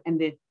started, and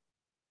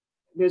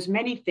there's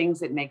many things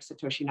that make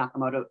Satoshi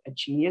Nakamoto a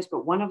genius,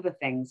 but one of the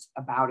things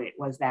about it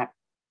was that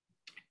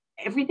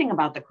everything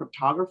about the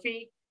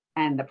cryptography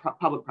and the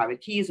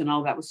public-private keys and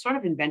all that was sort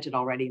of invented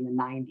already in the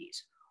 90s.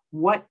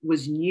 What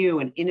was new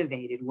and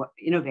innovative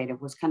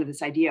was kind of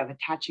this idea of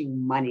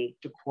attaching money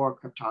to core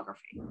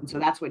cryptography. And so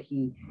that's what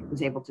he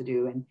was able to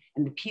do.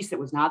 And the piece that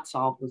was not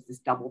solved was this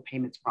double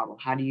payments problem.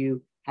 How do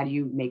you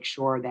make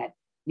sure that,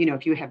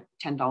 if you have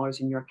 $10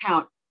 in your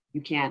account,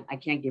 I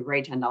can't give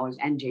Ray $10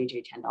 and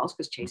JJ $10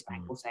 because Chase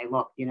Bank will say,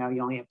 look, you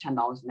only have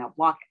 $10 in that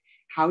block.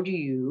 How do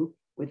you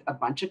with a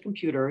bunch of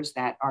computers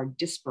that are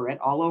disparate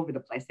all over the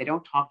place. They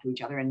don't talk to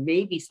each other, and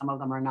maybe some of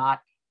them are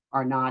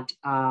not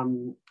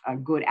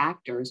good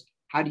actors.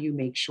 How do you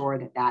make sure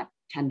that that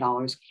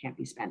 $10 can't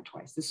be spent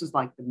twice? This is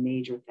like the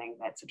major thing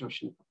that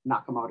Satoshi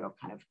Nakamoto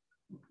kind of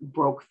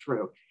broke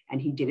through,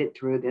 and he did it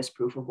through this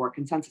proof of work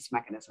consensus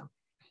mechanism.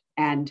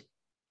 And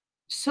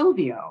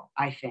Silvio,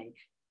 I think,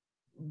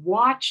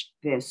 watched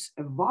this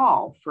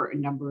evolve for a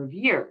number of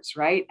years,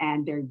 right?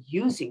 And they're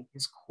using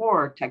his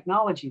core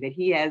technology that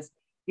he has,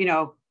 you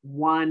know,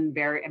 won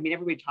very, I mean,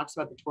 everybody talks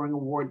about the Turing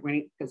Award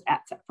winning, because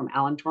from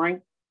Alan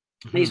Turing,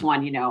 he's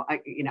won,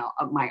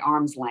 my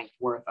arm's length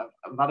worth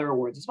of other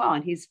awards as well.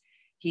 And he's,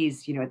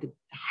 you know, at the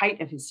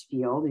height of his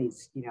field, and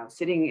he's, you know,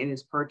 sitting in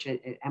his perch at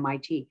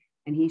MIT.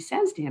 And he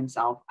says to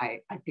himself,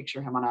 I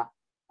picture him on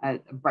a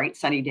bright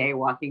sunny day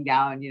walking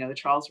down, you know, the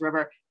Charles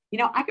River. You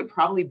know, I could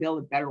probably build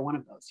a better one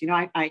of those. You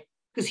know,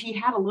 because he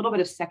had a little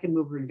bit of second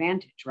mover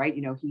advantage, right?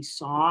 You know, he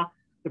saw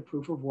the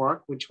proof of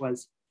work, which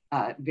was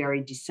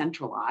very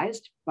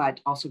decentralized, but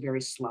also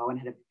very slow and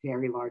had a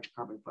very large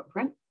carbon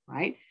footprint,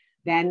 right?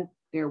 Then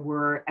there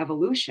were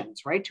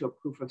evolutions, right, to a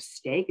proof of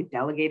stake, a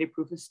delegated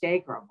proof of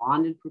stake or a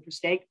bonded proof of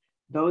stake.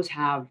 Those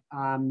have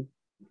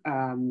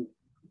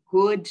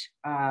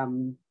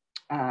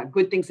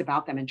good things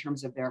about them in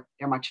terms of they're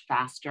much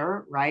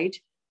faster, right?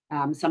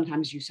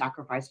 Sometimes you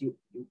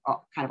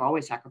kind of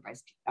always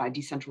sacrifice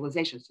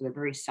decentralization. So they're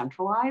very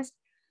centralized.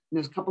 And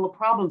there's a couple of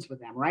problems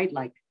with them, right?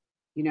 Like,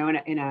 you know,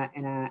 in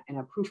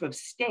a proof of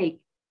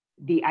stake,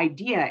 the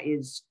idea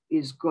is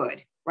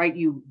good, right?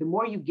 The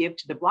more you give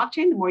to the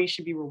blockchain, the more you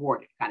should be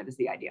rewarded, kind of is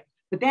the idea.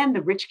 But then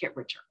the rich get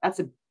richer. That's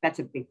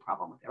a big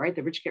problem with it, right?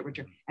 The rich get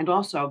richer. And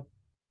also,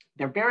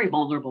 they're very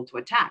vulnerable to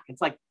attack.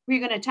 It's like, who are you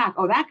going to attack?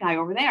 Oh, that guy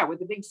over there with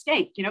the big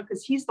stake, you know,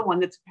 because he's the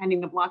one that's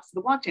appending the blocks to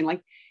the blockchain.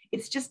 Like,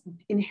 it's just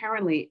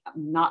inherently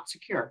not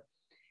secure.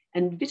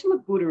 And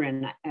Vitalik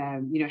Buterin,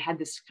 you know, had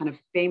this kind of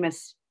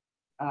famous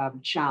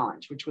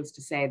challenge, which was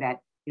to say that,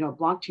 you know, a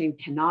blockchain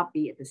cannot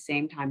be at the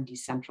same time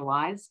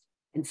decentralized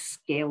and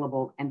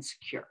scalable and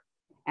secure.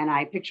 And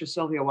I picture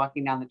Silvio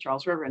walking down the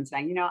Charles River and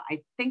saying, you know,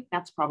 I think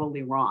that's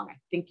probably wrong. I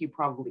think you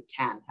probably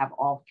can have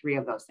all three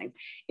of those things.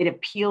 It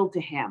appealed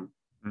to him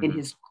in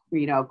his,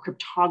 you know,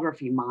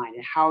 cryptography mind,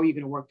 and how are you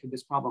going to work through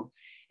this problem?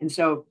 And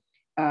so,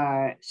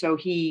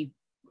 he,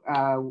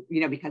 you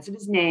know, because of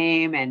his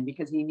name and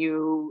because he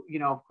knew, you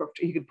know,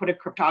 he could put a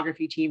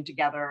cryptography team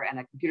together and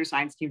a computer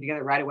science team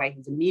together right away. He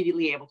was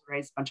immediately able to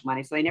raise a bunch of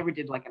money. So they never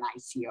did like an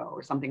ICO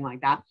or something like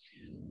that.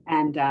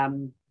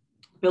 And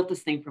built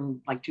this thing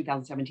from like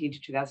 2017 to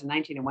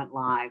 2019 and went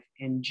live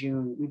in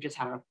June. We've just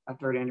had a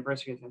third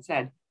anniversary, as I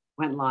said,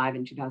 went live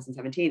in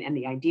 2017. And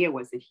the idea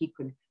was that he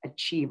could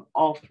achieve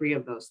all three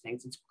of those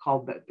things. It's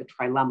called the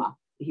trilemma.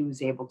 He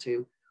was able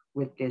to,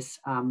 with this,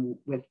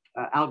 with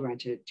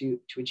Algorand, to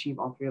achieve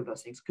all three of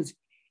those things, because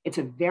it's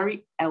a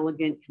very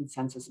elegant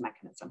consensus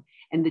mechanism.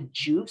 And the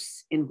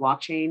juice in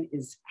blockchain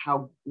is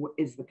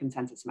the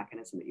consensus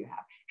mechanism that you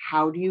have.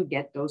 How do you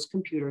get those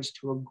computers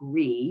to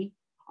agree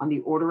on the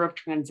order of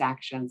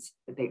transactions,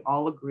 that they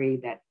all agree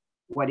that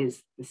what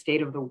is the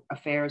state of the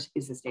affairs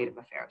is the state of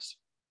affairs?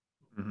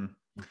 Mm-hmm.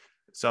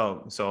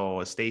 So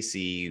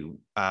Staci,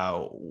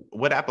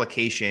 what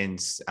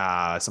applications,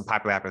 some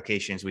popular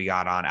applications we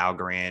got on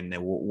Algorand,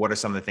 and what are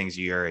some of the things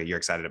you're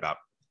excited about?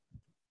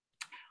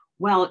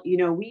 Well, you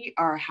know, we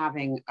are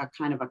having a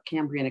kind of a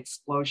Cambrian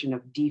explosion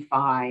of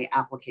DeFi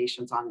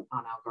applications on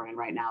Algorand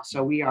right now.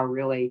 So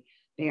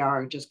they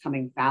are just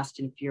coming fast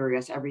and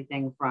furious.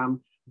 Everything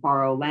from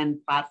borrow lend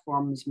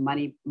platforms,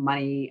 money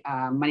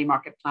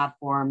market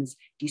platforms,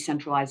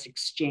 decentralized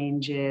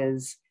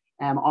exchanges.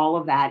 All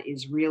of that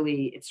is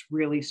it's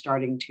really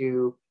starting to,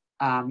 you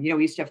know,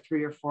 we used to have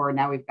 3 or 4,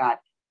 now we've got,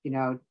 you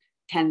know,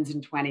 10s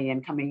and 20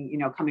 and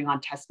coming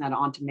on testnet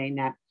onto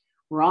mainnet.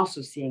 We're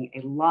also seeing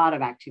a lot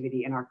of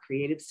activity in our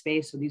creative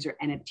space. So these are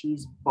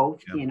NFTs,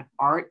 both in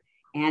art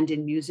and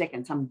in music,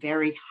 and some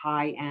very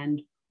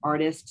high-end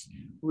artists,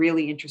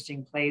 really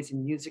interesting plays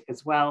in music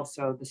as well.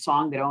 So the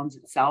song that owns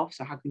itself.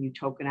 So how can you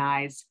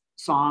tokenize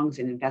songs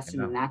and invest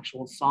in an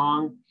actual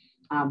song?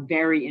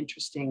 Very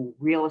interesting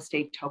real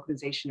estate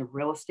tokenization of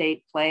real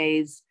estate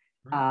plays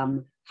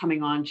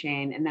coming on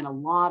chain. And then a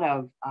lot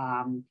of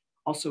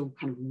also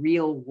kind of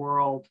real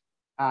world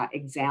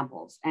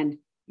examples. And,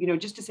 you know,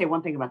 just to say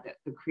one thing about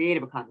the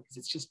creative economy, because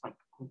it's just like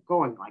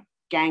going like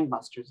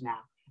gangbusters now.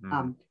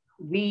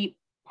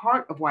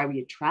 Part of why we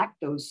attract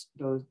those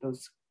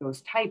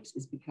types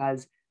is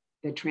because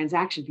the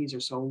transaction fees are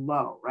so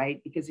low,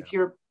 right? Because if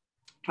you're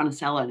trying to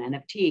sell an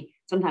NFT,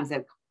 sometimes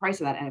the price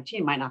of that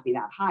NFT might not be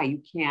that high.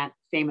 You can't,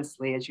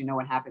 famously, as you know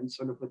what happened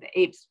sort of with the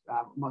apes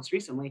most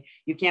recently,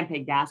 you can't pay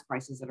gas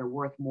prices that are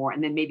worth more,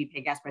 and then maybe pay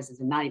gas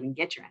prices and not even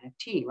get your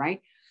NFT,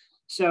 right?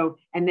 So,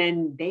 and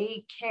then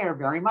they care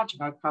very much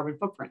about carbon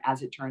footprint,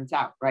 as it turns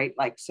out, right?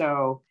 Like,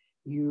 so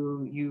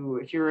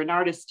if you're an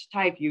artist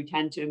type, you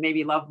tend to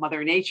maybe love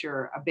Mother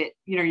Nature a bit,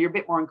 you know, you're a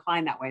bit more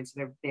inclined that way. And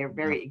so they're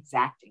very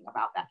exacting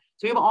about that.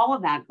 So we have all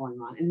of that going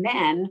on. And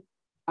then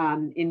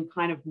in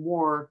kind of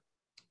more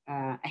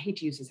I hate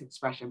to use this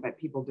expression, but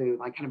people do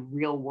like kind of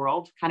real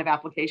world kind of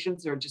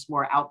applications or just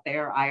more out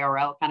there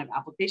IRL kind of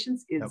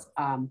applications is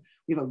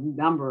we have a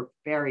number of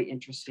very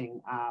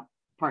interesting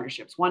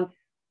partnerships.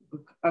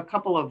 A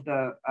couple of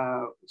the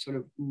sort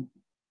of,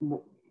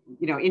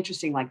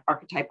 interesting like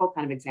archetypal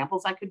kind of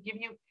examples I could give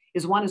you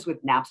is one is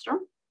with Napster.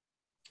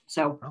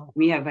 So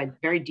we have a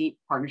very deep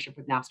partnership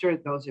with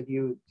Napster. Those of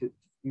you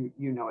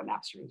you know what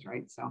Napster is,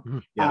 right? So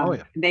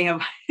they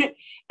have,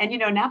 and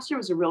Napster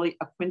was a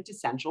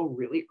quintessential,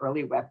 really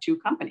early Web 2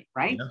 company,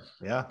 right?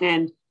 Yeah.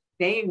 And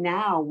they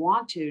now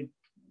want to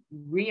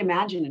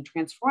reimagine and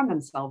transform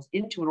themselves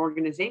into an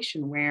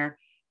organization where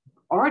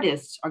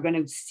artists are going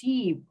to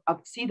see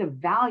the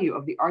value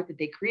of the art that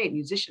they create,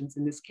 musicians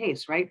in this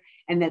case, right?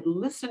 And that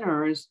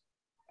listeners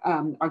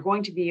are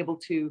going to be able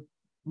to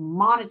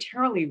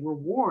monetarily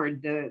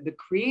reward the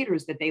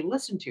creators that they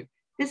listen to.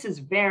 This is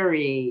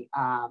very,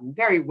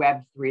 very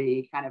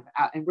Web3 kind of,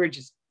 and we're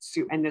just,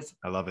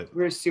 I love it.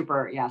 We're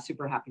super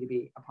happy to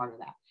be a part of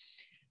that.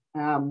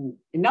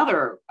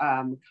 Another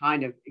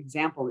kind of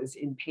example is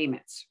in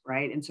payments,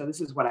 right? And so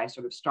this is what I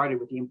sort of started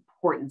with, the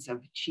importance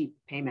of cheap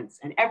payments,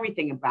 and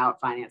everything about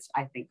finance,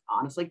 I think,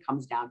 honestly,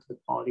 comes down to the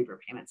quality of your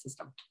payment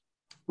system.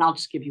 And I'll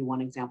just give you one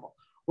example.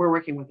 We're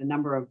working with a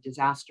number of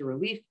disaster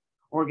relief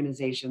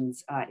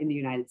organizations in the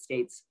United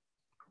States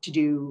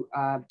to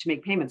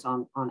make payments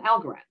on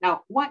Algorand.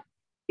 Now, why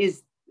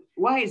is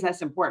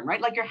this important,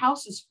 right? Like your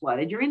house is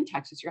flooded. You're in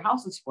Texas. Your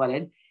house is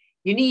flooded.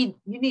 You need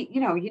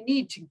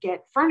to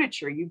get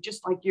furniture. You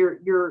just like you're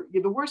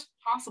the worst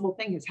possible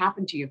thing has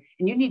happened to you,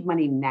 and you need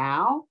money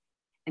now.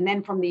 And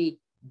then from the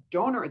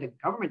donor or the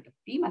government, the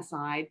FEMA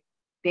side,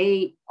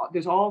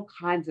 there's all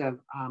kinds of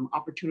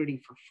opportunity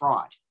for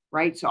fraud,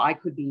 right? So I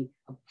could be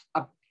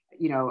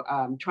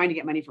trying to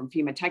get money from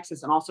FEMA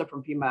Texas and also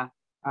from FEMA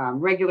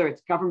regular.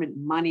 It's government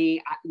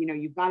money.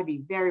 You've got to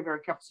be very,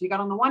 very careful. So you got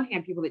on the one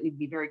hand people that need to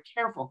be very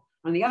careful.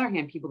 On the other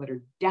hand, people that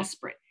are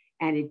desperate.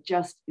 And it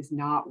just is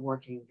not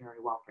working very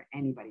well for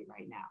anybody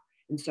right now.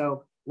 And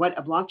so what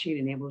a blockchain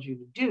enables you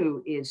to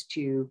do is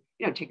to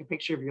take a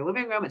picture of your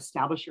living room,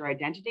 establish your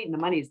identity, and the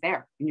money is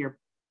there in your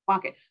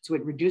pocket. So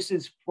it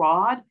reduces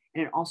fraud,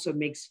 and it also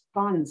makes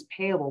funds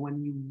payable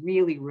when you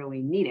really,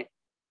 really need it.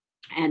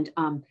 And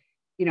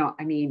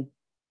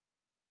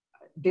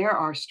there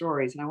are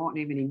stories, and I won't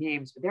name any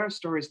names, but there are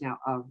stories now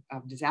of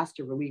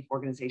disaster relief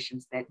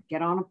organizations that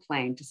get on a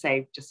plane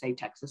to just say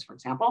Texas, for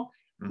example,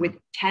 with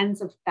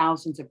tens of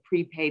thousands of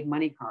prepaid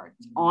money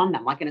cards on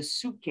them, like in a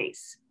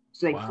suitcase.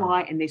 So they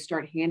fly and they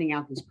start handing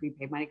out these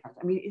prepaid money cards.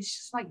 I mean, it's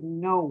just like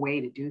no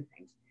way to do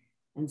things.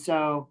 And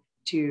so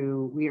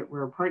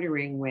we're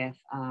partnering with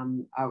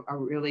a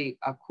really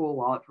cool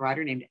wallet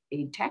provider named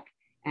AidTech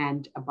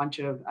and a bunch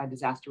of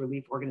disaster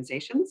relief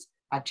organizations,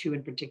 two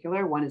in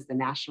particular. One is the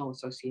National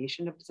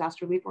Association of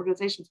Disaster Relief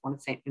Organizations, one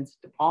is St. Vincent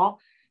de Paul,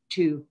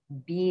 to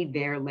be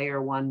their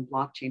layer one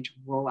blockchain to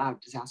roll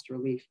out disaster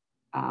relief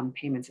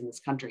payments in this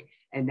country.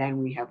 And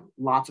then we have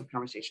lots of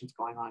conversations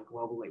going on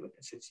globally with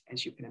this,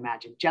 as you can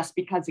imagine, just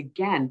because,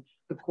 again,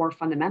 the core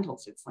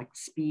fundamentals, it's like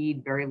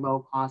speed, very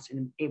low cost,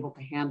 and able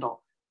to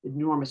handle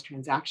enormous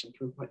transaction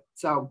throughput.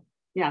 So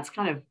yeah,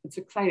 it's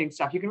exciting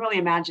stuff. You can really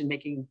imagine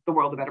making the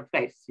world a better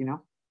place,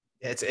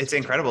 It's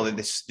incredible.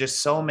 There's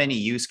just so many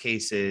use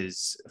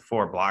cases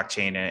for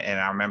blockchain. And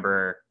I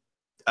remember,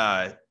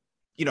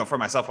 for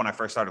myself, when I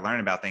first started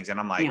learning about things, and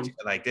I'm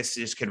like, this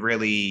just could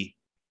really,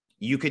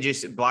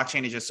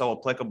 blockchain is just so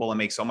applicable and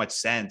makes so much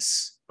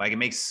sense. Like it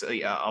makes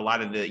a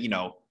lot of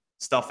the,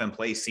 stuff in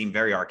place seem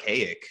very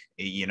archaic,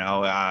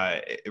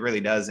 it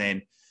really does.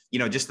 And,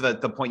 just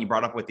the point you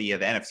brought up with the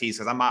NFTs,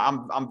 because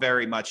I'm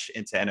very much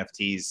into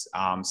NFTs,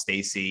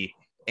 Staci.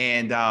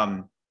 And,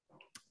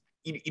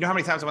 you know how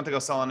many times I went to go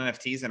sell on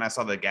NFTs and I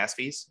saw the gas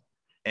fees,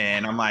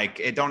 and I'm like,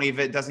 it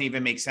doesn't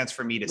even make sense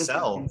for me to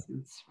sell.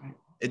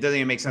 It doesn't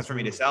even make sense for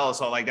me to sell.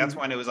 So like, that's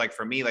when it was like,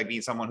 for me, like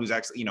being someone who's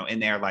actually, in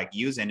there, like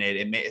using it,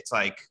 it's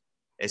like,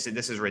 this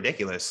is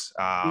ridiculous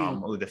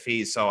with the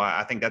fees. So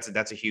I think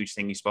that's a huge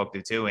thing you spoke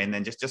to too. And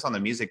then just on the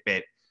music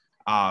bit,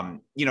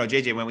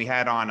 JJ, when we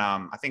had on,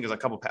 I think it was a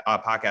couple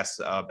podcasts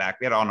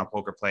back, we had on a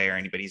poker player,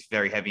 and he's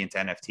very heavy into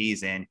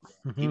NFTs, and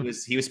he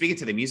was speaking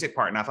to the music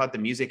part, and I thought the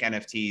music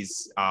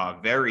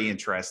NFTs very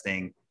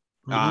interesting.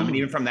 And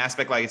even from the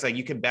aspect, like it's like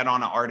you could bet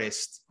on an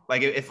artist.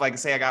 Like if like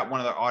say I got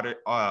one of the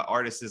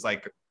artists is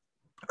like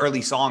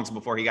early songs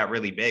before he got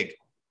really big.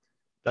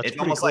 It's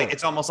almost cool.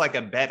 It's almost like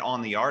a bet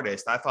on the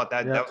artist. I thought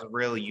that was a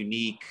really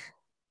unique,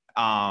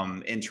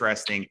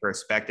 interesting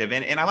perspective.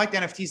 And I like the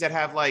NFTs that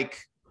have like,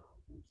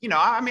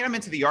 I'm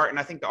into the art, and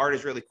I think the art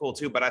is really cool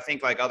too, but I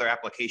think like other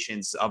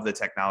applications of the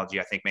technology,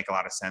 I think make a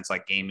lot of sense,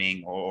 like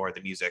gaming or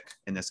the music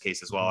in this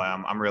case as well.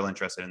 I'm real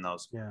interested in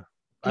those. Yeah.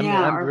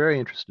 I'm very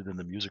interested in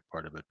the music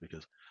part of it,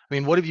 because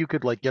what if you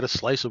could like get a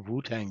slice of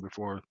Wu-Tang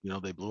before,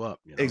 they blew up?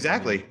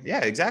 Exactly.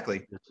 Yeah,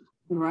 exactly.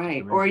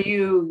 Right. Or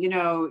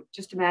you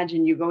just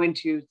imagine you go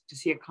to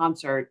see a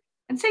concert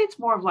and say it's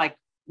more of like,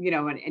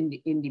 an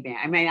indie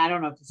band. I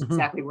don't know if this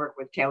exactly worked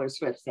with Taylor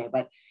Swift, say,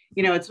 but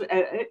it's,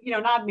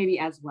 not maybe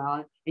as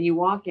well. And you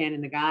walk in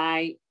and the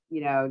guy,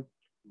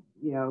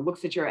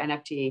 looks at your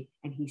NFT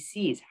and he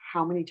sees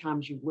how many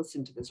times you've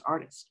listened to this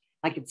artist.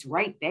 Like it's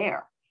right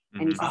there.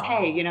 And he says,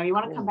 hey, you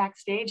want to come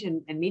backstage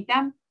and meet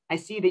them? I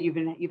see that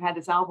you've had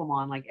this album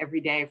on like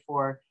every day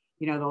for,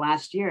 the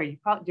last year.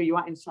 Do you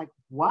want, and it's like,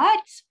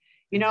 what?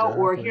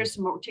 Or here's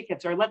some more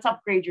tickets, or let's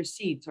upgrade your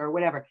seats or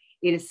whatever.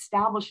 It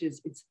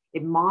establishes,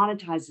 it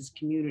monetizes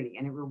community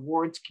and it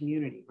rewards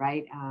community,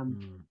 right?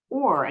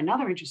 Or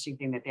another interesting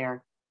thing that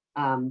they're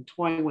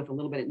toying with a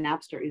little bit at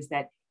Napster is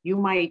that you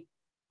might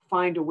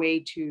find a way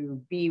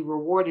to be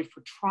rewarded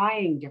for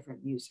trying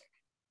different music,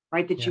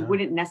 right? That you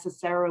wouldn't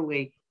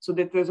necessarily, so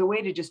that there's a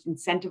way to just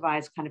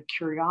incentivize kind of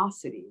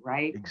curiosity,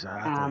 right?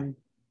 Exactly.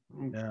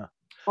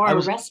 Or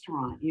a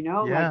restaurant,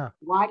 like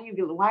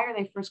why are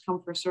they first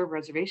come first serve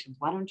reservations?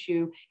 Why don't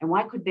you, and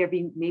why could there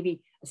be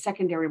maybe a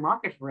secondary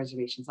market for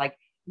reservations? Like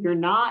you're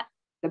not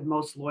the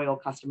most loyal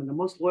customer. The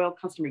most loyal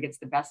customer gets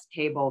the best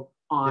table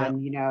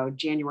on,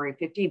 January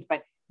 15th,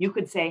 but you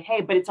could say,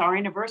 hey, but it's our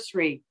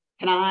anniversary.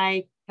 Can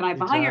I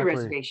buy your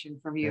reservation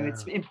from you?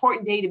 It's an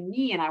important day to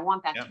me and I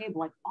want that table.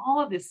 Like all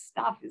of this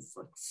stuff is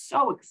like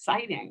so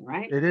exciting,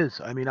 right? It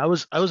is. I mean, I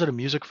was at a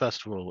music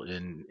festival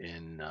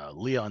in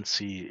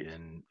Leigh-on-Sea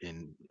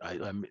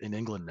I'm in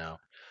England now,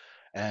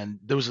 and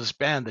there was this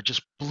band that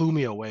just blew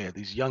me away.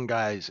 These young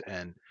guys,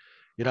 and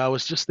I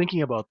was just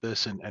thinking about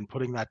this and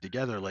putting that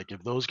together. Like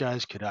if those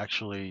guys could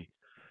actually,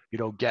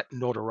 get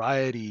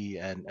notoriety,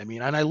 and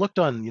I looked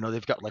on,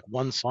 they've got like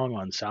one song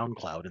on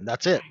SoundCloud, and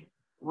that's it.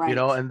 Right.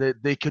 And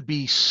they could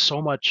be so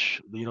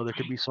much, there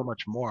could be so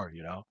much more,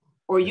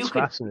 Or you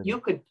could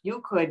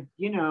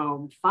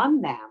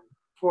fund them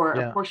for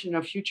a portion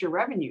of future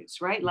revenues,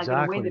 right? Like in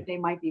a way that they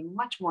might be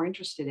much more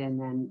interested in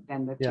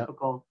than the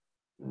typical.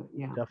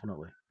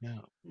 Definitely.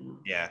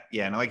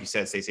 And like you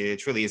said, Staci, it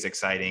truly is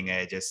exciting.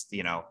 Just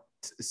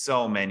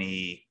so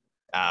many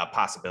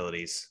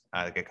possibilities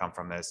that could come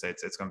from this.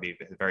 It's going to be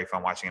very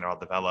fun watching it all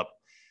develop.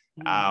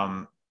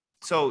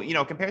 So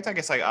compared to I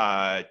guess like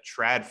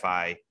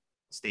TradFi,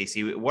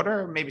 Staci, what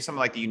are maybe some of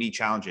like the unique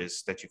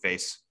challenges that you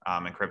face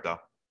in crypto?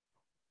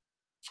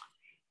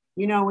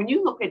 When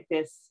you look at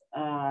this,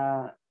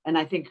 and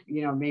I think,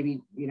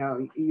 maybe,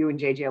 you and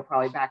JJ will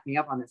probably back me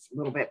up on this a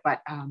little bit,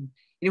 but,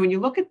 when you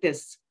look at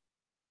this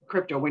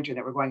crypto winter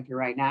that we're going through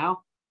right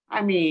now,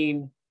 I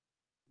mean,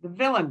 the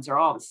villains are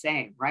all the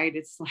same, right?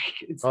 It's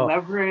like,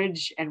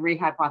 leverage and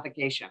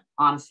rehypothecation,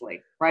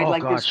 honestly, right? Oh,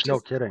 gosh, no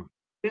kidding.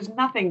 There's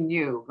nothing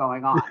new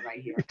going on right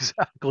here.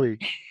 Exactly.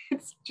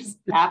 It's just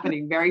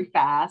happening very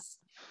fast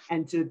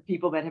and to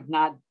people that have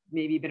not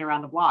maybe been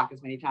around the block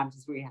as many times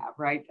as we have,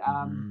 right?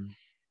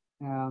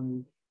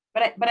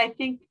 But I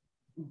think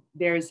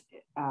there's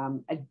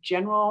a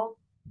general,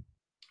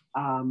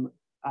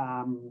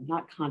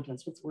 not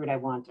contest, what's the word I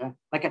want to,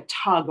 like a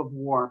tug of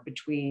war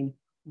between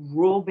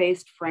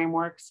rule-based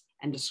frameworks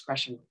and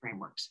discretion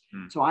frameworks.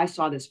 So I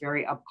saw this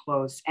very up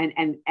close,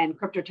 and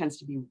crypto tends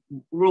to be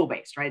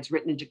rule-based, right? It's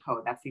written into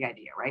code. That's the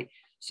idea, right?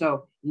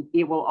 So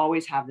it will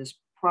always have this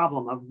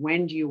problem of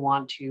when do you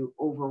want to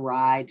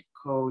override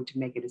code to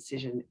make a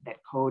decision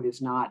that code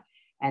is not,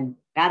 and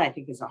that I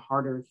think is a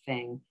harder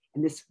thing.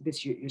 And this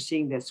you're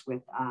seeing this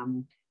with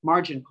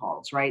margin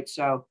calls, right?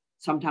 So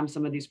sometimes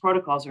some of these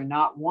protocols are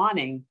not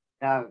wanting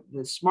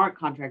the smart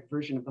contract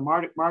version of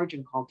the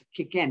margin call to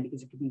kick in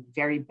because it could be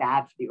very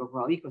bad for the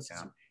overall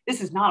ecosystem.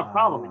 This is not a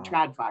problem in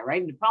TradFi,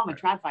 right? And the problem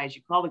in TradFi is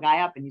you call the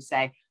guy up and you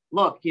say,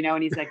 look,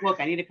 and he's like, look,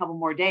 I need a couple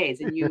more days.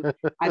 And you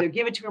either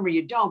give it to him or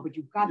you don't, but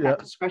you've got that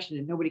discretion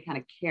and nobody kind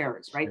of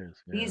cares, right?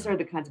 These are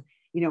the kinds of,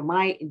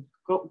 in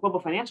global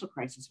financial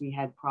crisis, we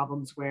had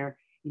problems where,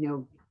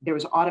 there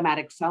was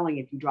automatic selling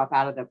if you drop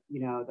out of the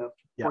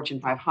Fortune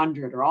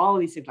 500 or all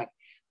of these things. Like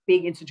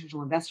big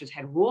institutional investors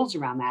had rules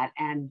around that,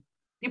 and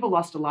people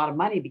lost a lot of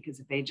money because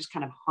if they just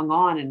kind of hung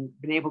on and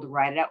been able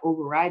to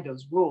override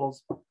those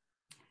rules, but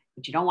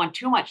you don't want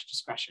too much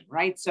discretion,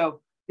 right?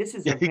 So this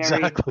is a very,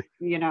 exactly.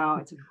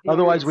 It's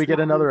otherwise we get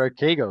another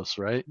Archegos,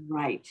 right?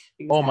 Right.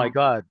 Exactly. Oh my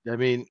God. I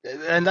mean,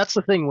 and that's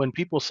the thing when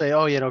people say,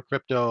 oh,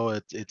 crypto,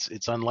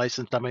 it's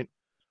unlicensed. I mean,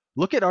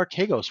 look at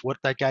Archegos, what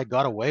that guy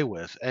got away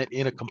with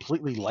in a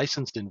completely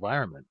licensed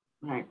environment.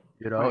 Right.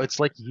 It's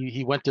like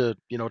he went to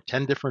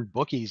 10 different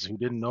bookies who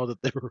didn't know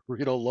that they were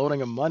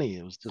loaning him money.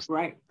 It was just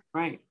right.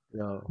 And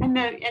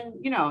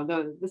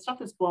the stuff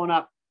that's blown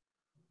up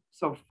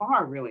so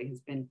far really has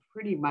been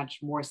pretty much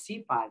more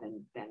CeFi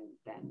than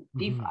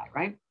DeFi,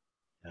 right?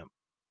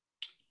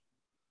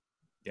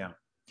 Yeah.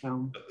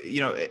 So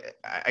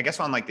I guess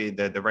on like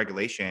the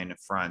regulation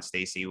front,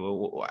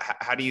 Staci,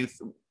 how do you?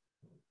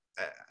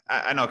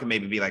 I know it can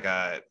maybe be like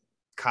a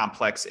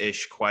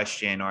complex-ish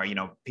question, or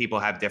people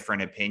have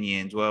different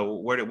opinions.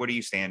 Well, where do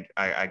you stand?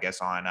 I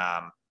guess on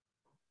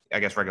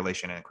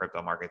regulation in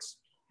crypto markets.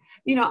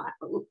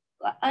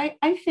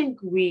 I think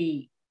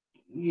we,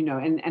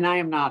 and I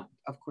am not,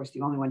 of course,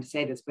 the only one to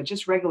say this, but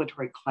just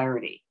regulatory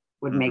clarity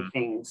would make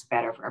things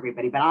better for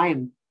everybody. But I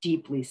am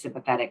deeply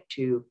sympathetic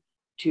to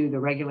the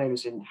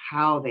regulators and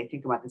how they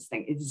think about this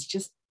thing. It's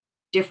just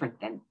different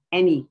than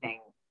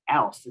anything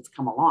else that's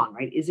come along,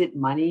 right? Is it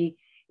money?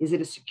 Is it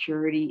a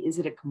security? Is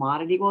it a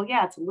commodity? Well,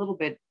 yeah, it's a little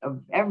bit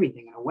of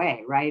everything in a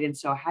way, right? And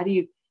so how do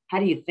you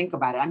think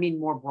about it? I mean,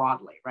 more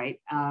broadly, right?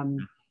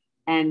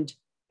 And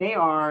they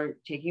are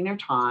taking their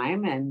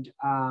time, and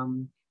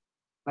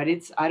but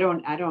it's I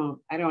don't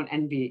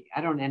envy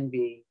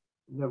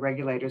the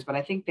regulators, but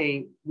I think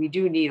we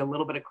do need a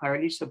little bit of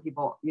clarity so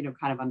people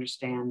kind of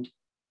understand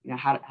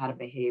how to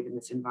behave in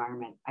this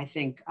environment. I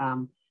think,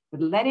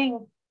 but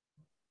letting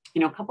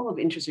a couple of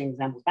interesting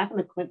examples back in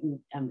the Clinton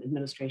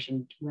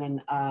administration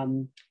when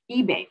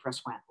eBay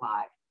first went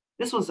live.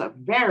 This was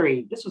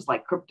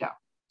like crypto.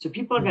 So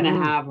people are going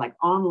to have like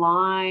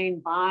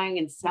online buying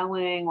and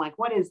selling. Like,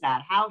 what is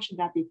that? How should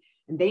that be?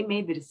 And they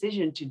made the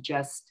decision to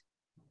just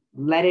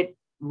let it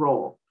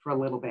roll for a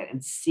little bit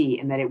and see,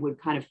 and that it would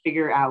kind of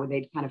figure out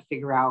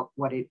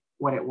what it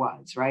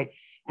was, right?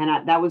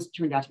 And that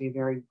turned out to be a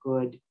very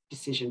good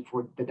decision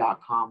for the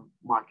 .com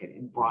market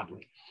and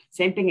broadly.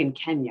 Same thing in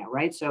Kenya,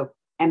 right? So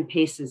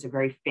M-Pesa is a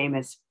very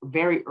famous,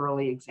 very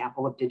early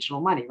example of digital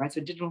money, right?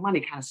 So digital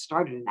money kind of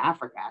started in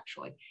Africa,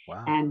 actually.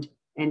 Wow. And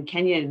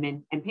Kenya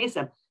and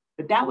M-Pesa,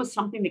 but that was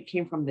something that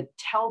came from the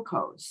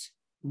telcos,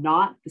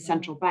 not the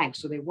central bank.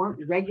 So they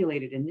weren't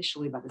regulated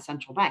initially by the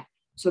central bank.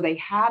 So they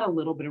had a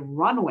little bit of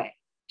runway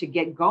to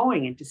get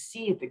going and to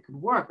see if it could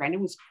work, right? And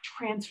it was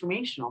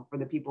transformational for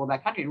the people of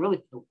that country and really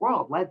for the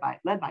world, led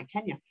by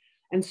Kenya.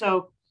 And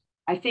so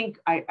I think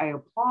I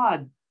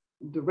applaud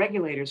the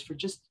regulators for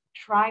just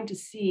trying to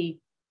see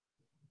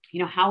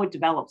how it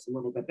develops a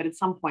little bit, but at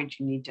some point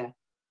you need to,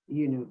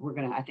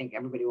 I think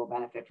everybody will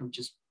benefit from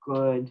just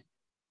good,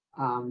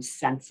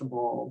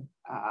 sensible,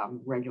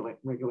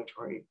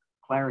 regulatory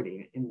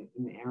clarity in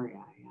the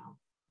area.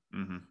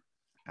 Mm-hmm.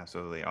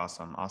 Absolutely.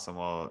 Awesome.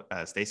 Well,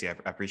 Staci,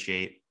 I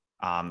appreciate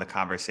the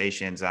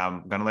conversations.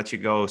 I'm going to let you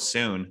go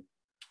soon.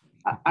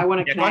 I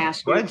want to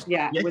ask you,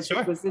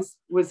 sure.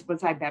 Was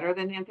I better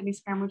than Anthony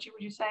Scaramucci, would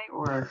you say?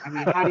 Or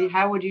I mean,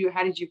 how would you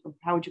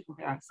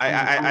compare us?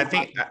 I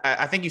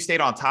think you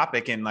stayed on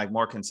topic and like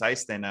more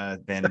concise than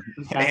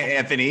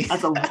Anthony.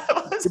 That's a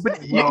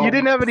but you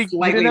didn't have any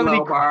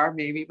low bar,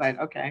 maybe, but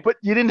okay. But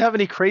you didn't have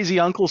any crazy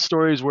uncle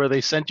stories where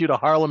they sent you to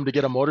Harlem to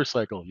get a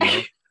motorcycle,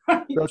 Right.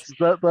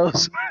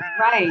 Those.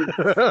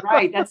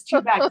 Right. That's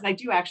too bad, because I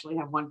do actually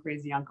have one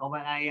crazy uncle,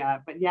 but I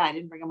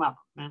didn't bring him up.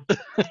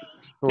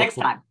 Next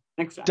time.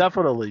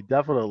 Definitely.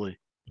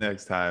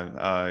 Next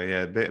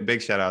time.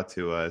 Big shout out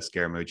to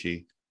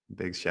Scaramucci.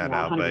 Big shout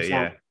out.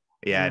 100%.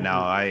 But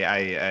no,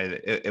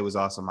 it was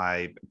awesome.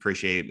 I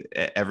appreciate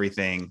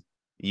everything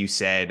you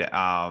said.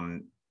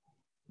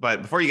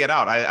 But before you get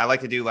out, I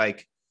like to do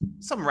like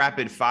some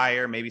rapid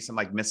fire, maybe some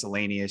like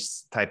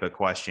miscellaneous type of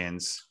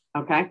questions.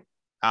 Okay.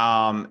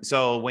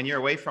 So when you're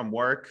away from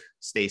work,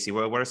 Staci,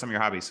 what are some of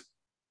your hobbies?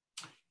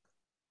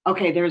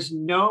 Okay, there's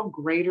no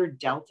greater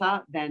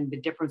delta than the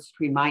difference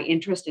between my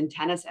interest in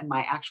tennis and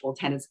my actual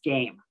tennis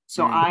game.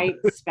 So I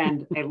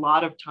spend a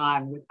lot of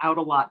time without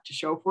a lot to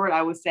show for it,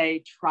 I would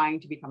say,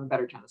 trying to become a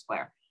better tennis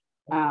player.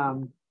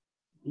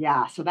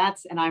 So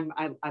that's, and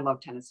I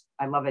love tennis.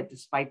 I love it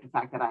despite the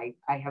fact that I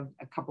have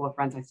a couple of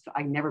friends,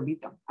 I never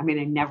beat them. I mean,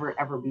 I never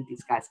ever beat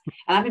these guys.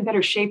 And I'm in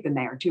better shape than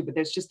they are too, but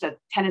there's just a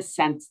tennis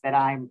sense that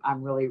I'm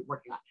really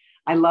working on.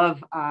 I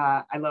love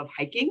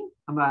hiking.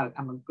 I'm a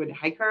good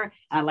hiker,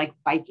 and I like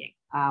biking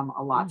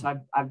a lot. So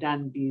I've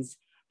done these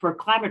for a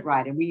climate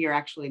ride, and we are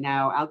actually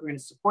now Algorand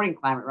is supporting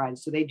climate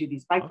rides. So they do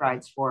these bike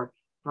rides for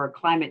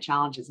climate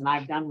challenges, and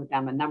I've done with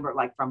them a number,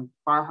 like from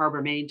Bar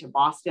Harbor, Maine to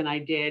Boston, I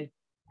did,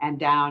 and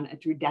down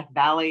through Death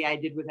Valley, I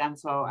did with them.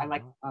 So I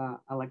like a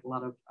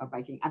lot of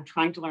biking. I'm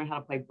trying to learn how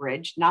to play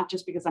bridge, not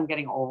just because I'm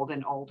getting old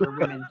and older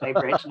women play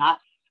bridge,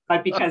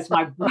 but because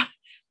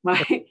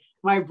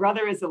my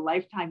brother is a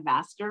lifetime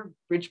master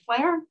bridge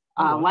player,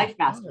 life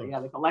master. Yeah,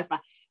 they call life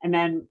master. And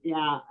then,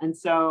 and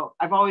so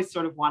I've always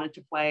sort of wanted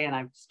to play, and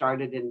I've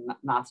started and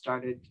not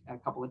started a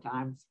couple of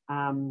times.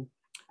 I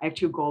have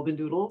 2 golden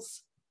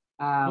doodles,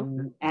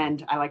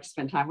 and I like to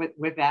spend time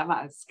with them,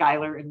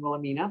 Skylar and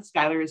Wilhelmina.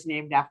 Skylar is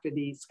named after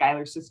the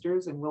Schuyler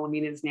sisters, and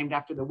Wilhelmina is named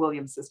after the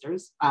Williams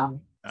sisters. There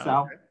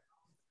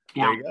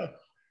you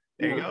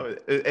go.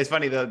 It's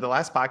funny, the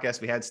last podcast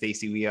we had,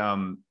 Staci, we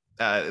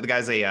the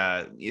guy's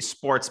a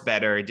sports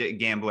bettor, a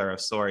gambler of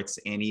sorts,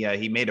 and he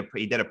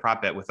did a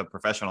prop bet with a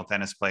professional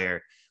tennis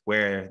player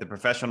where the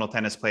professional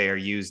tennis player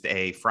used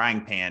a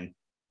frying pan,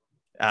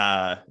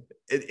 and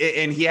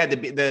he had to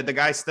be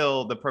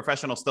the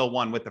professional still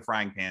won with the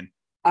frying pan.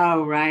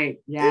 Oh right,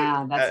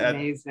 yeah, that's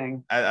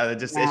amazing.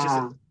 It's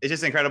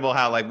just incredible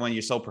how, like, when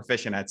you're so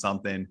proficient at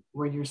something,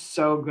 when you're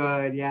so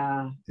good,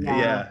 yeah.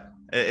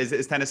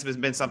 Is tennis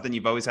been something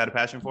you've always had a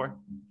passion for?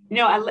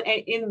 As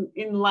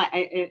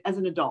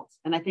an adult,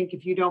 and I think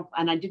if you don't,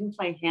 and I didn't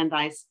play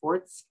hand-eye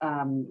sports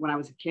when I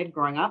was a kid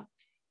growing up,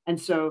 and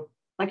so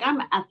like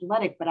I'm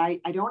athletic, but I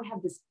don't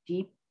have this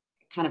deep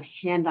kind of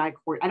hand-eye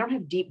court. I don't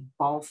have deep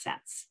ball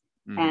sense,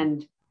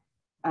 and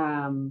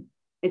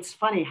it's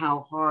funny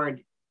how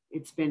hard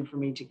it's been for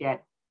me to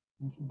get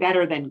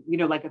better than,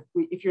 like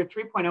if you're a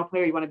 3.0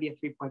 player, you want to be a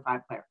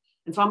 3.5 player.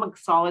 And so I'm a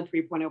solid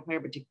 3.0 player,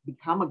 but to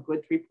become a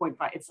good 3.5,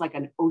 it's like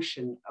an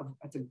ocean of,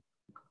 it's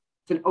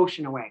an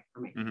ocean away for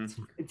me.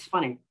 It's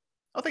funny.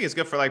 I think it's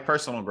good for like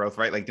personal growth,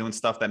 right? Like doing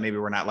stuff that maybe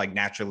we're not like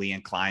naturally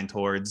inclined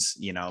towards,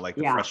 you know, like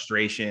the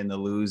frustration, the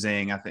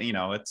losing. I think, you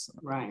know, it's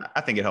right.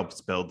 I think it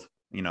helps build,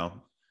 you know.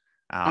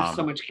 I have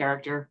so much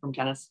character from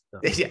tennis.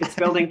 It's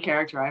building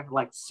character. I have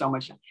like so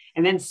much.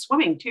 And then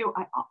swimming too.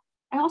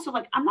 I also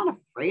like, I'm not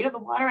afraid of the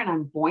water and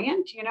I'm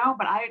buoyant, you know,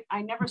 but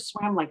I never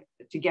swam like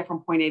to get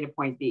from point A to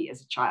point B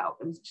as a child.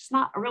 It was just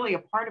not really a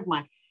part of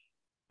my,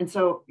 and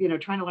so, you know,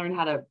 trying to learn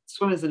how to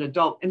swim as an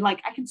adult and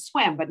like, I can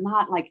swim, but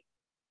not like,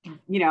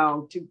 you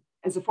know,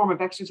 as a form of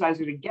exercise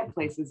or to get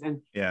places.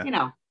 And, you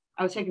know,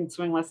 I was taking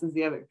swimming lessons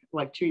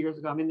like 2 years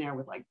ago. I'm in there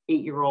with like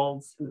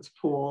 8-year-olds in this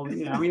pool.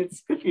 You know, I mean,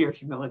 it's good for your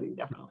humility,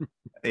 definitely.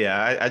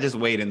 Yeah, I just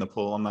wade in the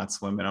pool. I'm not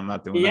swimming. I'm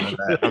not doing none of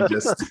that. I'm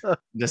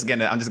just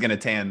gonna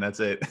tan. That's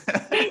it.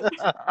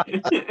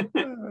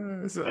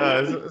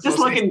 Just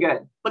looking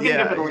good. Looking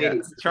good for the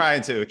ladies.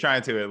 Trying to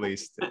at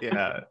least.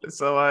 Yeah.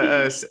 So,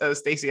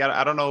 Staci,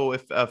 I don't know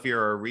if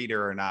you're a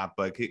reader or not,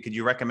 but could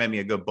you recommend me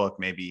a good book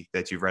maybe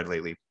that you've read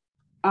lately?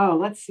 Oh,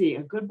 let's see.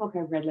 A good book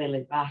I've read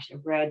lately. Gosh,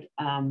 I've read.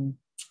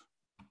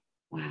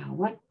 Wow,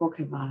 what book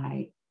have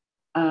I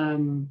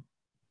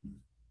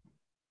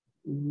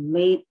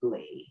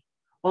lately?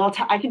 Well,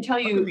 I can tell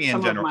you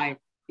some of my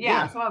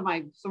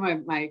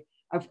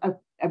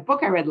a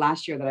book I read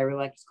last year that I really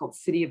liked is called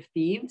City of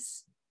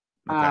Thieves.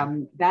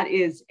 Okay. That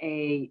is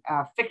a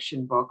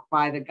fiction book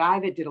by the guy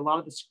that did a lot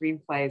of the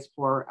screenplays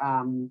for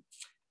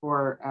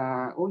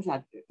what was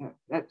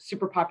that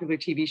super popular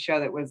TV show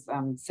that was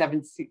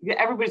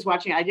everybody's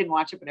watching. I didn't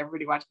watch it, but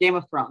everybody watched Game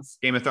of Thrones.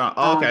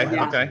 Oh, okay.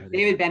 Okay.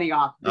 David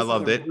Benioff. I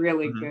loved it.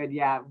 Really good.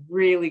 Yeah.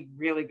 Really,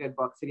 really good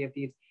book, City of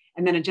Thieves.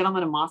 And then A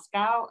Gentleman in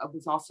Moscow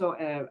was also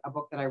a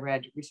book that I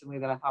read recently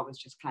that I thought was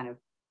just kind of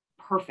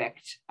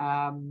perfect.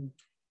 And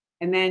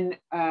then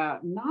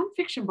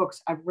nonfiction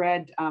books, I've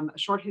read A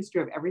Short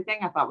History of Everything.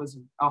 I thought was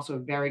also a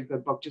very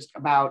good book, just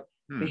about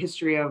the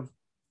history of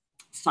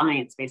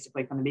science,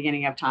 basically from the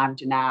beginning of time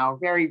to now.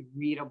 Very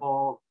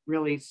readable,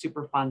 really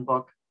super fun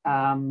book.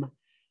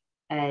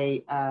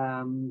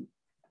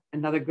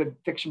 Another good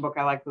fiction book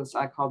I like was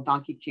called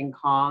Donkey King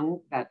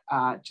Kong. That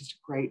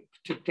just great.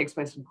 Takes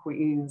place in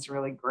Queens.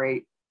 Really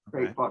great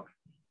book.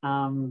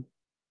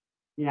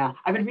 Yeah,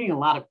 I've been reading a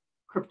lot of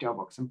crypto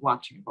books and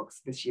blockchain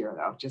books this year,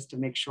 though, just to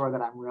make sure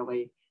that I'm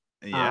really.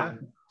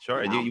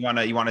 Sure. You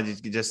want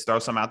to just throw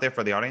some out there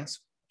for the audience?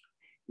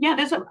 Yeah,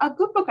 there's a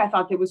good book I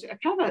thought there was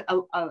kind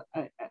of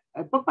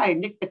a book by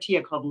Nick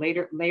Batia called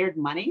Layered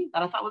Money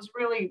that I thought was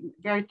really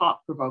very thought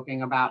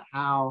provoking about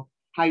how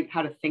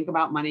to think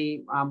about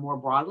money more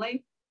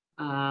broadly,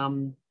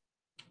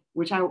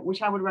 which I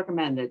would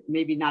recommend. It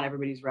maybe not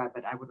everybody's read,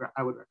 but I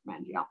would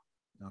recommend. Yeah.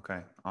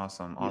 Okay.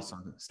 Awesome.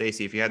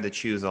 Staci, if you had to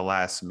choose a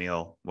last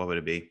meal, what would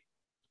it be?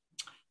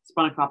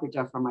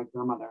 Spanakopita from my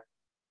grandmother,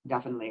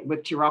 definitely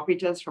with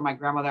tiropitas from my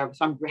grandmother.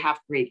 So I'm half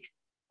Greek.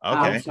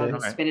 Okay. So the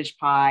spinach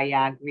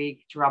pie,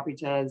 Greek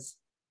tiropitas,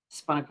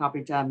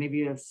 spanakopita,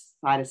 maybe a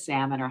side of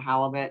salmon or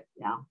halibut.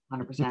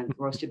 100%.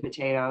 Roasted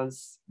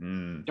potatoes,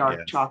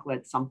 dark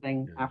chocolate,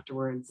 something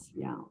afterwards.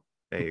 Yeah.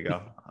 There you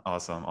go.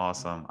 Awesome. All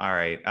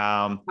right.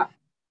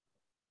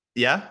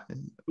 Yeah.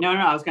 No,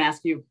 I was going to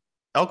ask you.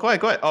 Oh, go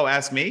ahead. Oh,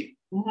 ask me.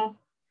 Mm-hmm.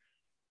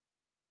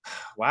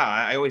 Wow.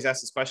 I always ask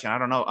this question. I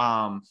don't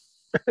know.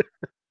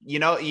 You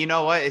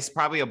know what? It's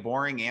probably a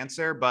boring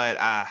answer, but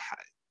I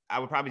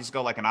would probably just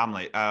go like an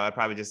omelet. I'd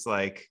probably just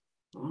like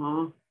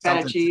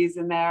feta cheese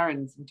in there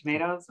and some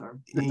tomatoes,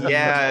 or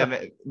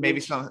maybe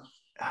some.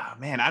 Oh,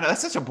 man, I know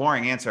that's such a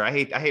boring answer. I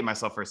hate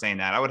myself for saying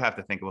that. I would have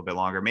to think a little bit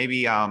longer. Maybe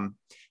your I'm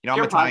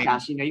Italian.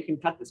 Podcast. You can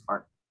cut this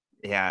part.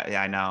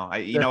 Yeah, I know.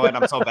 You know what?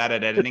 I'm so bad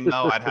at editing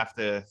though. I'd have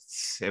to.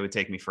 It would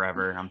take me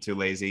forever. I'm too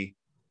lazy.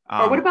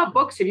 Or what about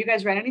books? Have you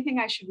guys read anything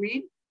I should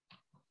read?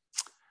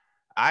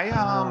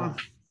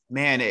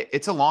 Man,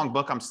 it's a long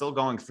book. I'm still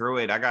going through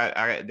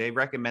it. They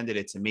recommended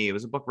it to me. It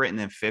was a book written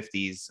in the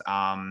 50s.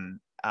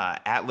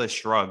 Atlas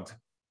Shrugged,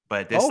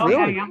 but this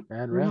really?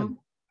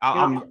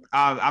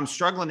 I'm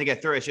struggling to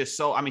get through it. It's just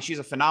so. I mean, she's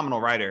a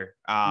phenomenal writer.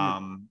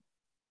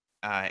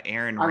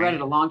 Erin. I read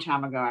it a long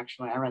time ago.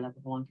 Actually, I read that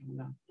book a long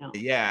time ago.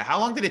 Yeah. How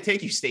long did it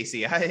take you,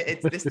 Staci?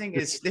 This thing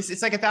is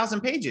it's like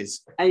 1,000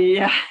 pages.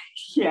 Yeah.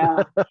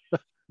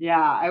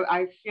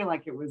 I feel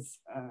like it was.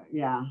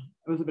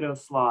 It was a bit of a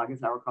slog,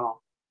 as I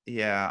recall.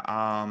 Yeah.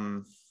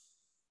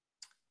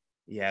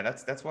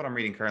 That's what I'm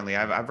reading currently.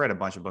 I've read a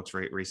bunch of books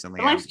recently.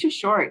 But life's too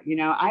short.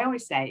 I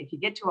always say if you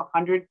get to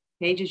 100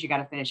 pages, you got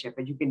to finish it,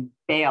 but you can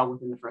bail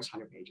within the first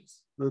 100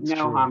 pages.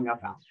 No harm, no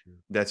foul.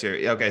 That's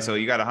okay. So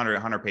you got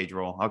 100 page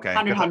rule. Okay.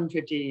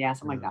 150.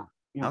 Something like that.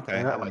 Yeah. Okay.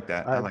 I like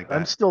that. I like that.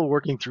 I'm still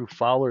working through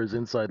Fowler's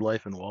Inside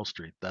Life in Wall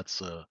Street.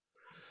 That's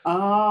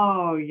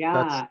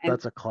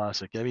that's a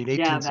classic. I mean,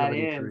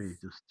 1873,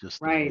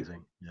 just right.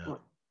 Amazing. Yeah.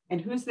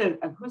 And who's the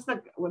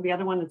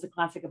other one that's a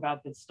classic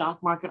about the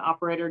stock market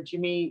operator,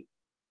 Jimmy?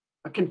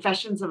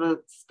 Confessions of a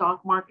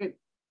Stock Market.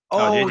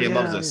 JJ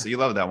loves this. You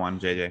love that one,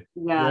 JJ.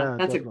 Yeah,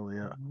 that's a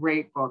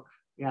great book.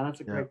 Yeah,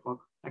 that's a great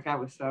book. That guy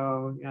was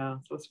so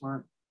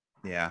smart.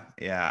 Yeah.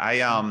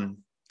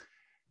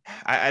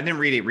 I didn't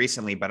read it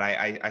recently, but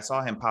I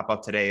saw him pop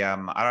up today. I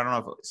don't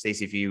know if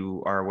Staci, if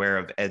you are aware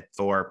of Ed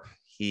Thorpe.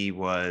 He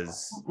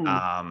was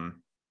an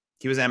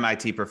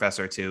MIT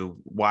professor too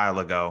a while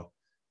ago.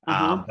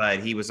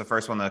 But he was the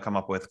first one to come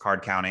up with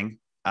card counting.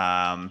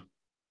 And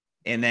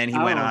then he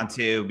went on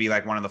to be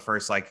like one of the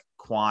first like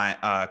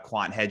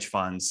quant hedge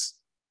funds.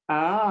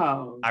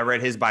 I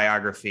read his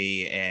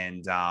biography,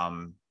 and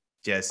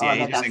he's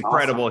just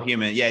incredible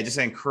human. Yeah, just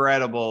an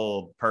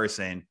incredible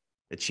person,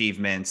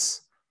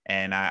 achievements.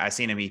 And I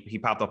seen him, he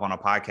popped up on a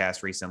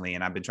podcast recently,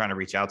 and I've been trying to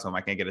reach out to him.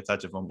 I can't get a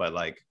touch of him, but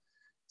like,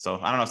 so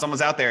I don't know if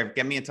someone's out there,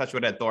 get me in touch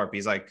with Ed Thorpe.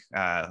 He's like,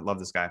 love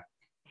this guy.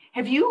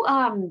 Have you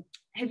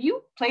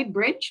played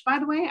bridge, by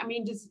the way? I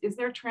mean, is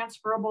there a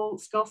transferable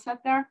skill set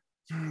there?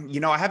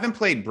 I haven't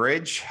played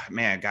bridge.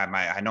 Man, God,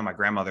 I know my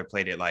grandmother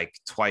played it like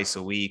twice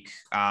a week.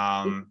 It's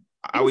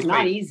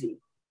not easy.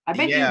 I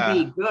bet you'd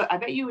be good. I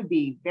bet you'd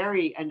be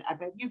very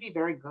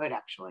good,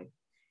 actually.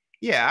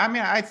 Yeah, I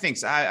mean, I think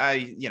so.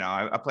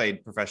 I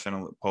played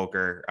professional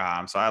poker,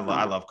 so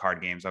I love card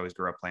games. I always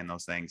grew up playing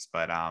those things.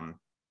 But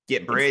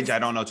bridge, I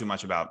don't know too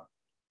much about.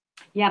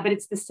 Yeah, but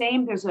it's the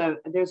same. There's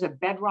a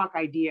bedrock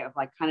idea of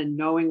like kind of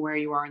knowing where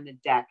you are in the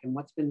deck and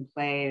what's been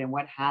played and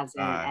what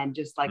hasn't, and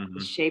just like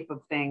the shape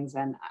of things.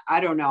 And I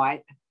don't know.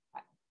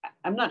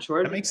 I'm not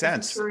sure. That makes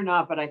sense. True or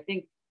not, but I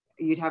think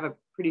you'd have a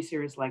pretty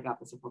serious leg up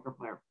as a poker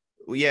player.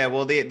 Yeah,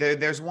 well,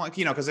 there's one,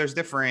 because there's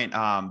different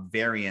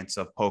variants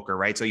of poker,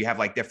 right? So you have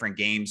like different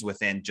games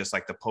within just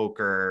like the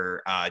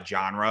poker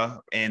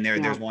genre, and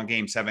there's one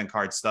game,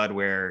 7-card stud,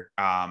 where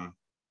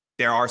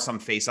there are some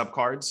face-up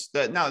cards.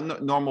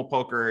 Normal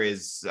poker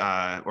is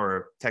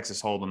or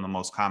Texas Hold'em, the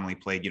most commonly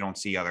played. You don't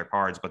see other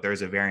cards, but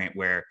there's a variant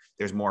where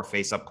there's more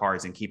face-up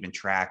cards, and keeping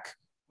track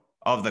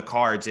of the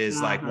cards is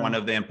like one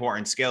of the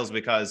important skills,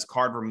 because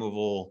card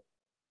removal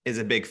is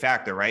a big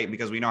factor, right?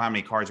 Because we know how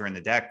many cards are in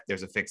the deck.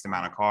 There's a fixed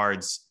amount of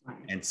cards.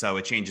 And so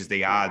it changes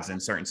the odds in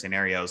certain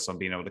scenarios. So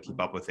being able to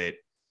keep up with it,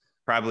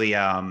 probably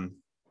the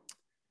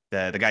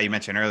guy you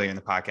mentioned earlier in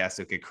the podcast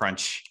who could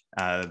crunch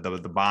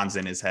the bonds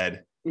in his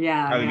head.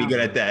 Yeah. Probably be good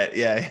at that.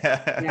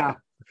 Yeah.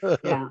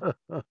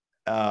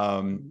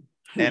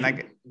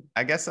 And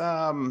I guess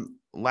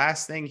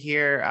last thing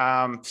here,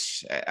 I'm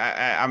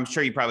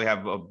sure you probably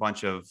have a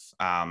bunch of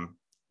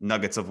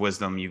nuggets of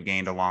wisdom you've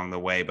gained along the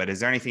way, but is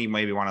there anything you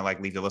maybe want to like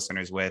leave the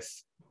listeners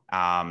with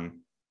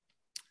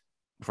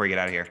before you get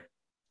out of here?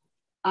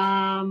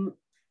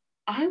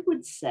 I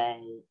would say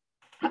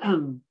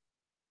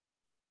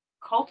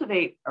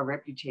cultivate a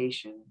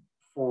reputation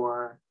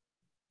for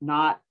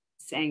not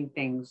saying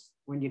things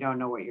when you don't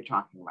know what you're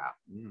talking about.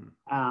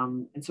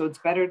 And so it's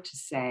better to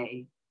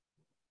say,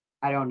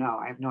 I don't know,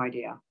 I have no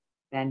idea,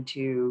 than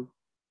to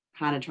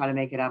kind of try to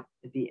make it up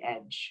at the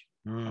edge,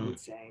 I would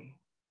say.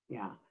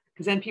 Yeah.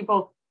 Because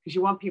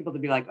you want people to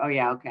be like, oh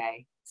yeah,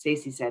 okay,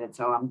 Staci said it,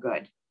 so I'm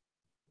good.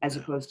 As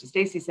opposed to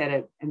Staci said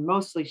it, and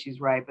mostly she's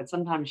right, but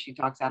sometimes she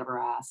talks out of her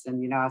ass, and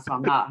so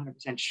I'm not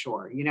 100%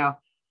 sure,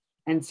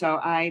 And so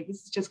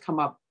this has just come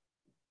up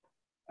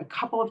a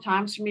couple of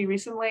times for me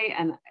recently,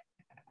 and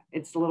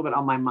it's a little bit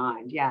on my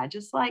mind. Yeah,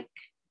 just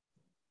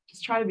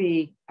try to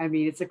be, I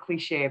mean, it's a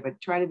cliche,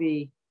 but try to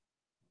be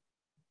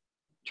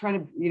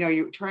true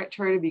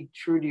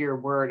to your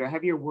word, or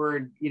have your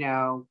word,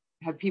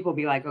 have people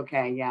be like,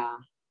 okay, yeah,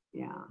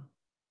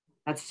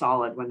 that's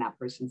solid when that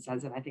person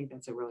says it. I think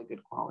that's a really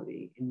good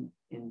quality in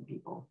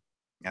people.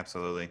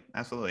 Absolutely.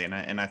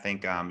 And I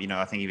think,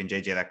 I think even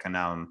JJ, that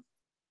can,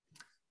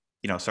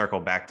 circle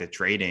back to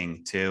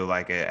trading too,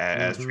 like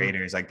as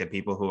traders, like the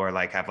people who are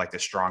like, have like the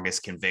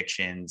strongest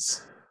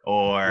convictions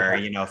or,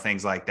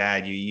 things like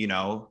that, you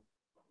got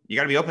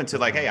to be open to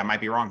like, hey, I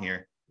might be wrong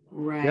here.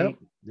 Right.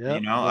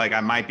 Yep. Like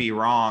I might be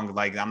wrong.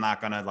 Like I'm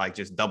not going to like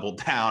just double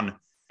down.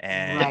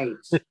 And right.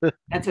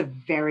 That's a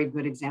very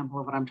good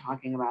example of what I'm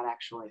talking about,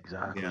 actually.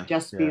 Exactly.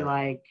 Just be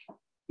like,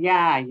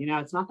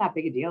 it's not that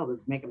big a deal to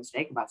make a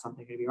mistake about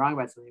something, to be wrong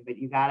about something, but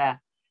you gotta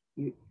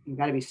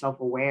be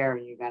self-aware,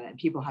 and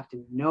people have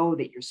to know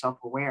that you're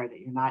self-aware,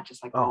 that you're not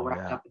just like all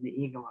wrapped up in the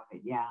ego of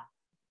it. Yeah.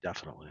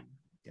 Definitely.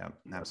 Yep.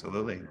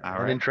 Absolutely. All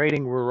and right. in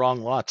trading, we're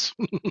wrong lots.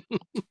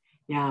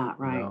 Yeah.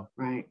 Right.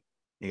 Right.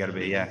 You gotta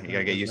be, you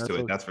gotta get used to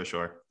it. That's for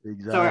sure.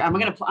 Exactly. So I'm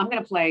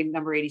gonna play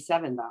number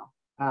 87 though.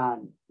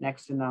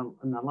 Next in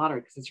the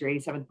lottery, because it's your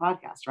 87th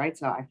podcast, right?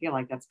 So I feel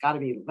like that's got to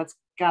be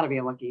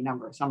a lucky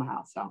number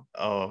somehow. So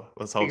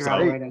let's hope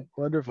so.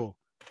 Wonderful.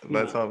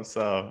 Let's hope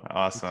so.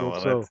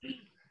 Awesome.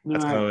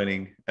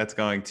 That's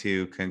going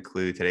to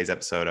conclude today's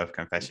episode of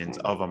Confessions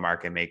of a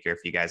Market Maker. If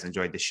you guys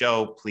enjoyed the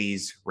show,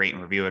 please rate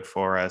and review it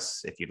for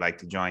us. If you'd like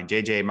to join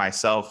JJ,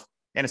 myself,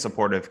 and a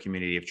supportive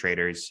community of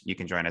traders, you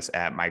can join us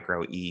at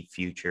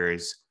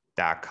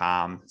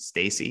microefutures.com.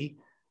 Staci,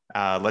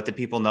 let the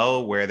people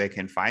know where they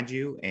can find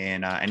you,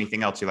 and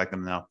anything else you'd like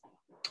them to know.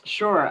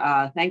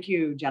 Sure. Thank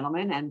you,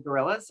 gentlemen and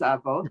gorillas,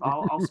 both,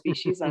 all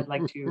species. I'd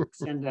like to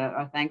extend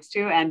a thanks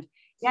to. And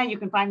yeah, you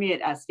can find me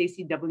at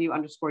Staci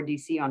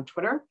W_DC on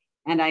Twitter.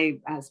 And I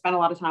spent a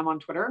lot of time on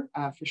Twitter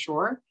for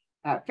sure.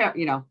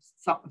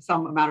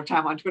 Some amount of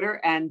time on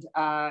Twitter, and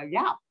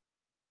yeah.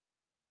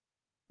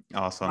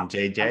 Awesome,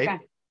 JJ. Okay.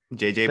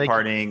 JJ,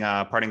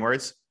 parting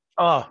words.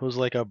 Oh, it was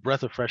like a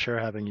breath of fresh air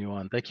having you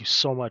on. Thank you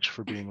so much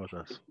for being with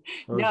us.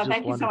 No,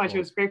 thank you so much. It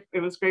was great.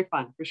 It was great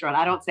fun for sure. And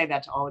I don't say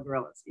that to all the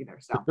gorillas either.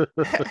 So,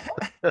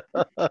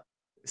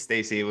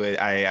 Staci,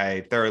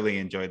 I thoroughly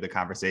enjoyed the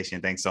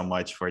conversation. Thanks so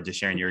much for just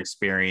sharing your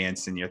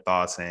experience and your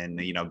thoughts,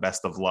 and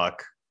best of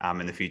luck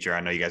in the future. I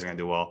know you guys are gonna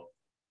do well.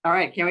 All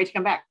right, can't wait to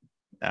come back.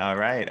 All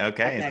right,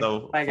 okay.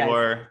 So bye,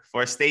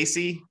 for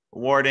Staci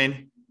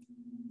Warden,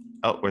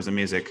 oh, where's the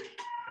music?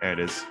 There it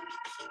is.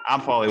 I'm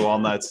Paulie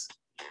Walnuts.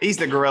 He's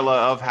the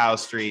gorilla of Howe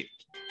Street.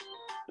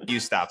 You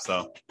stop,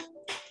 so.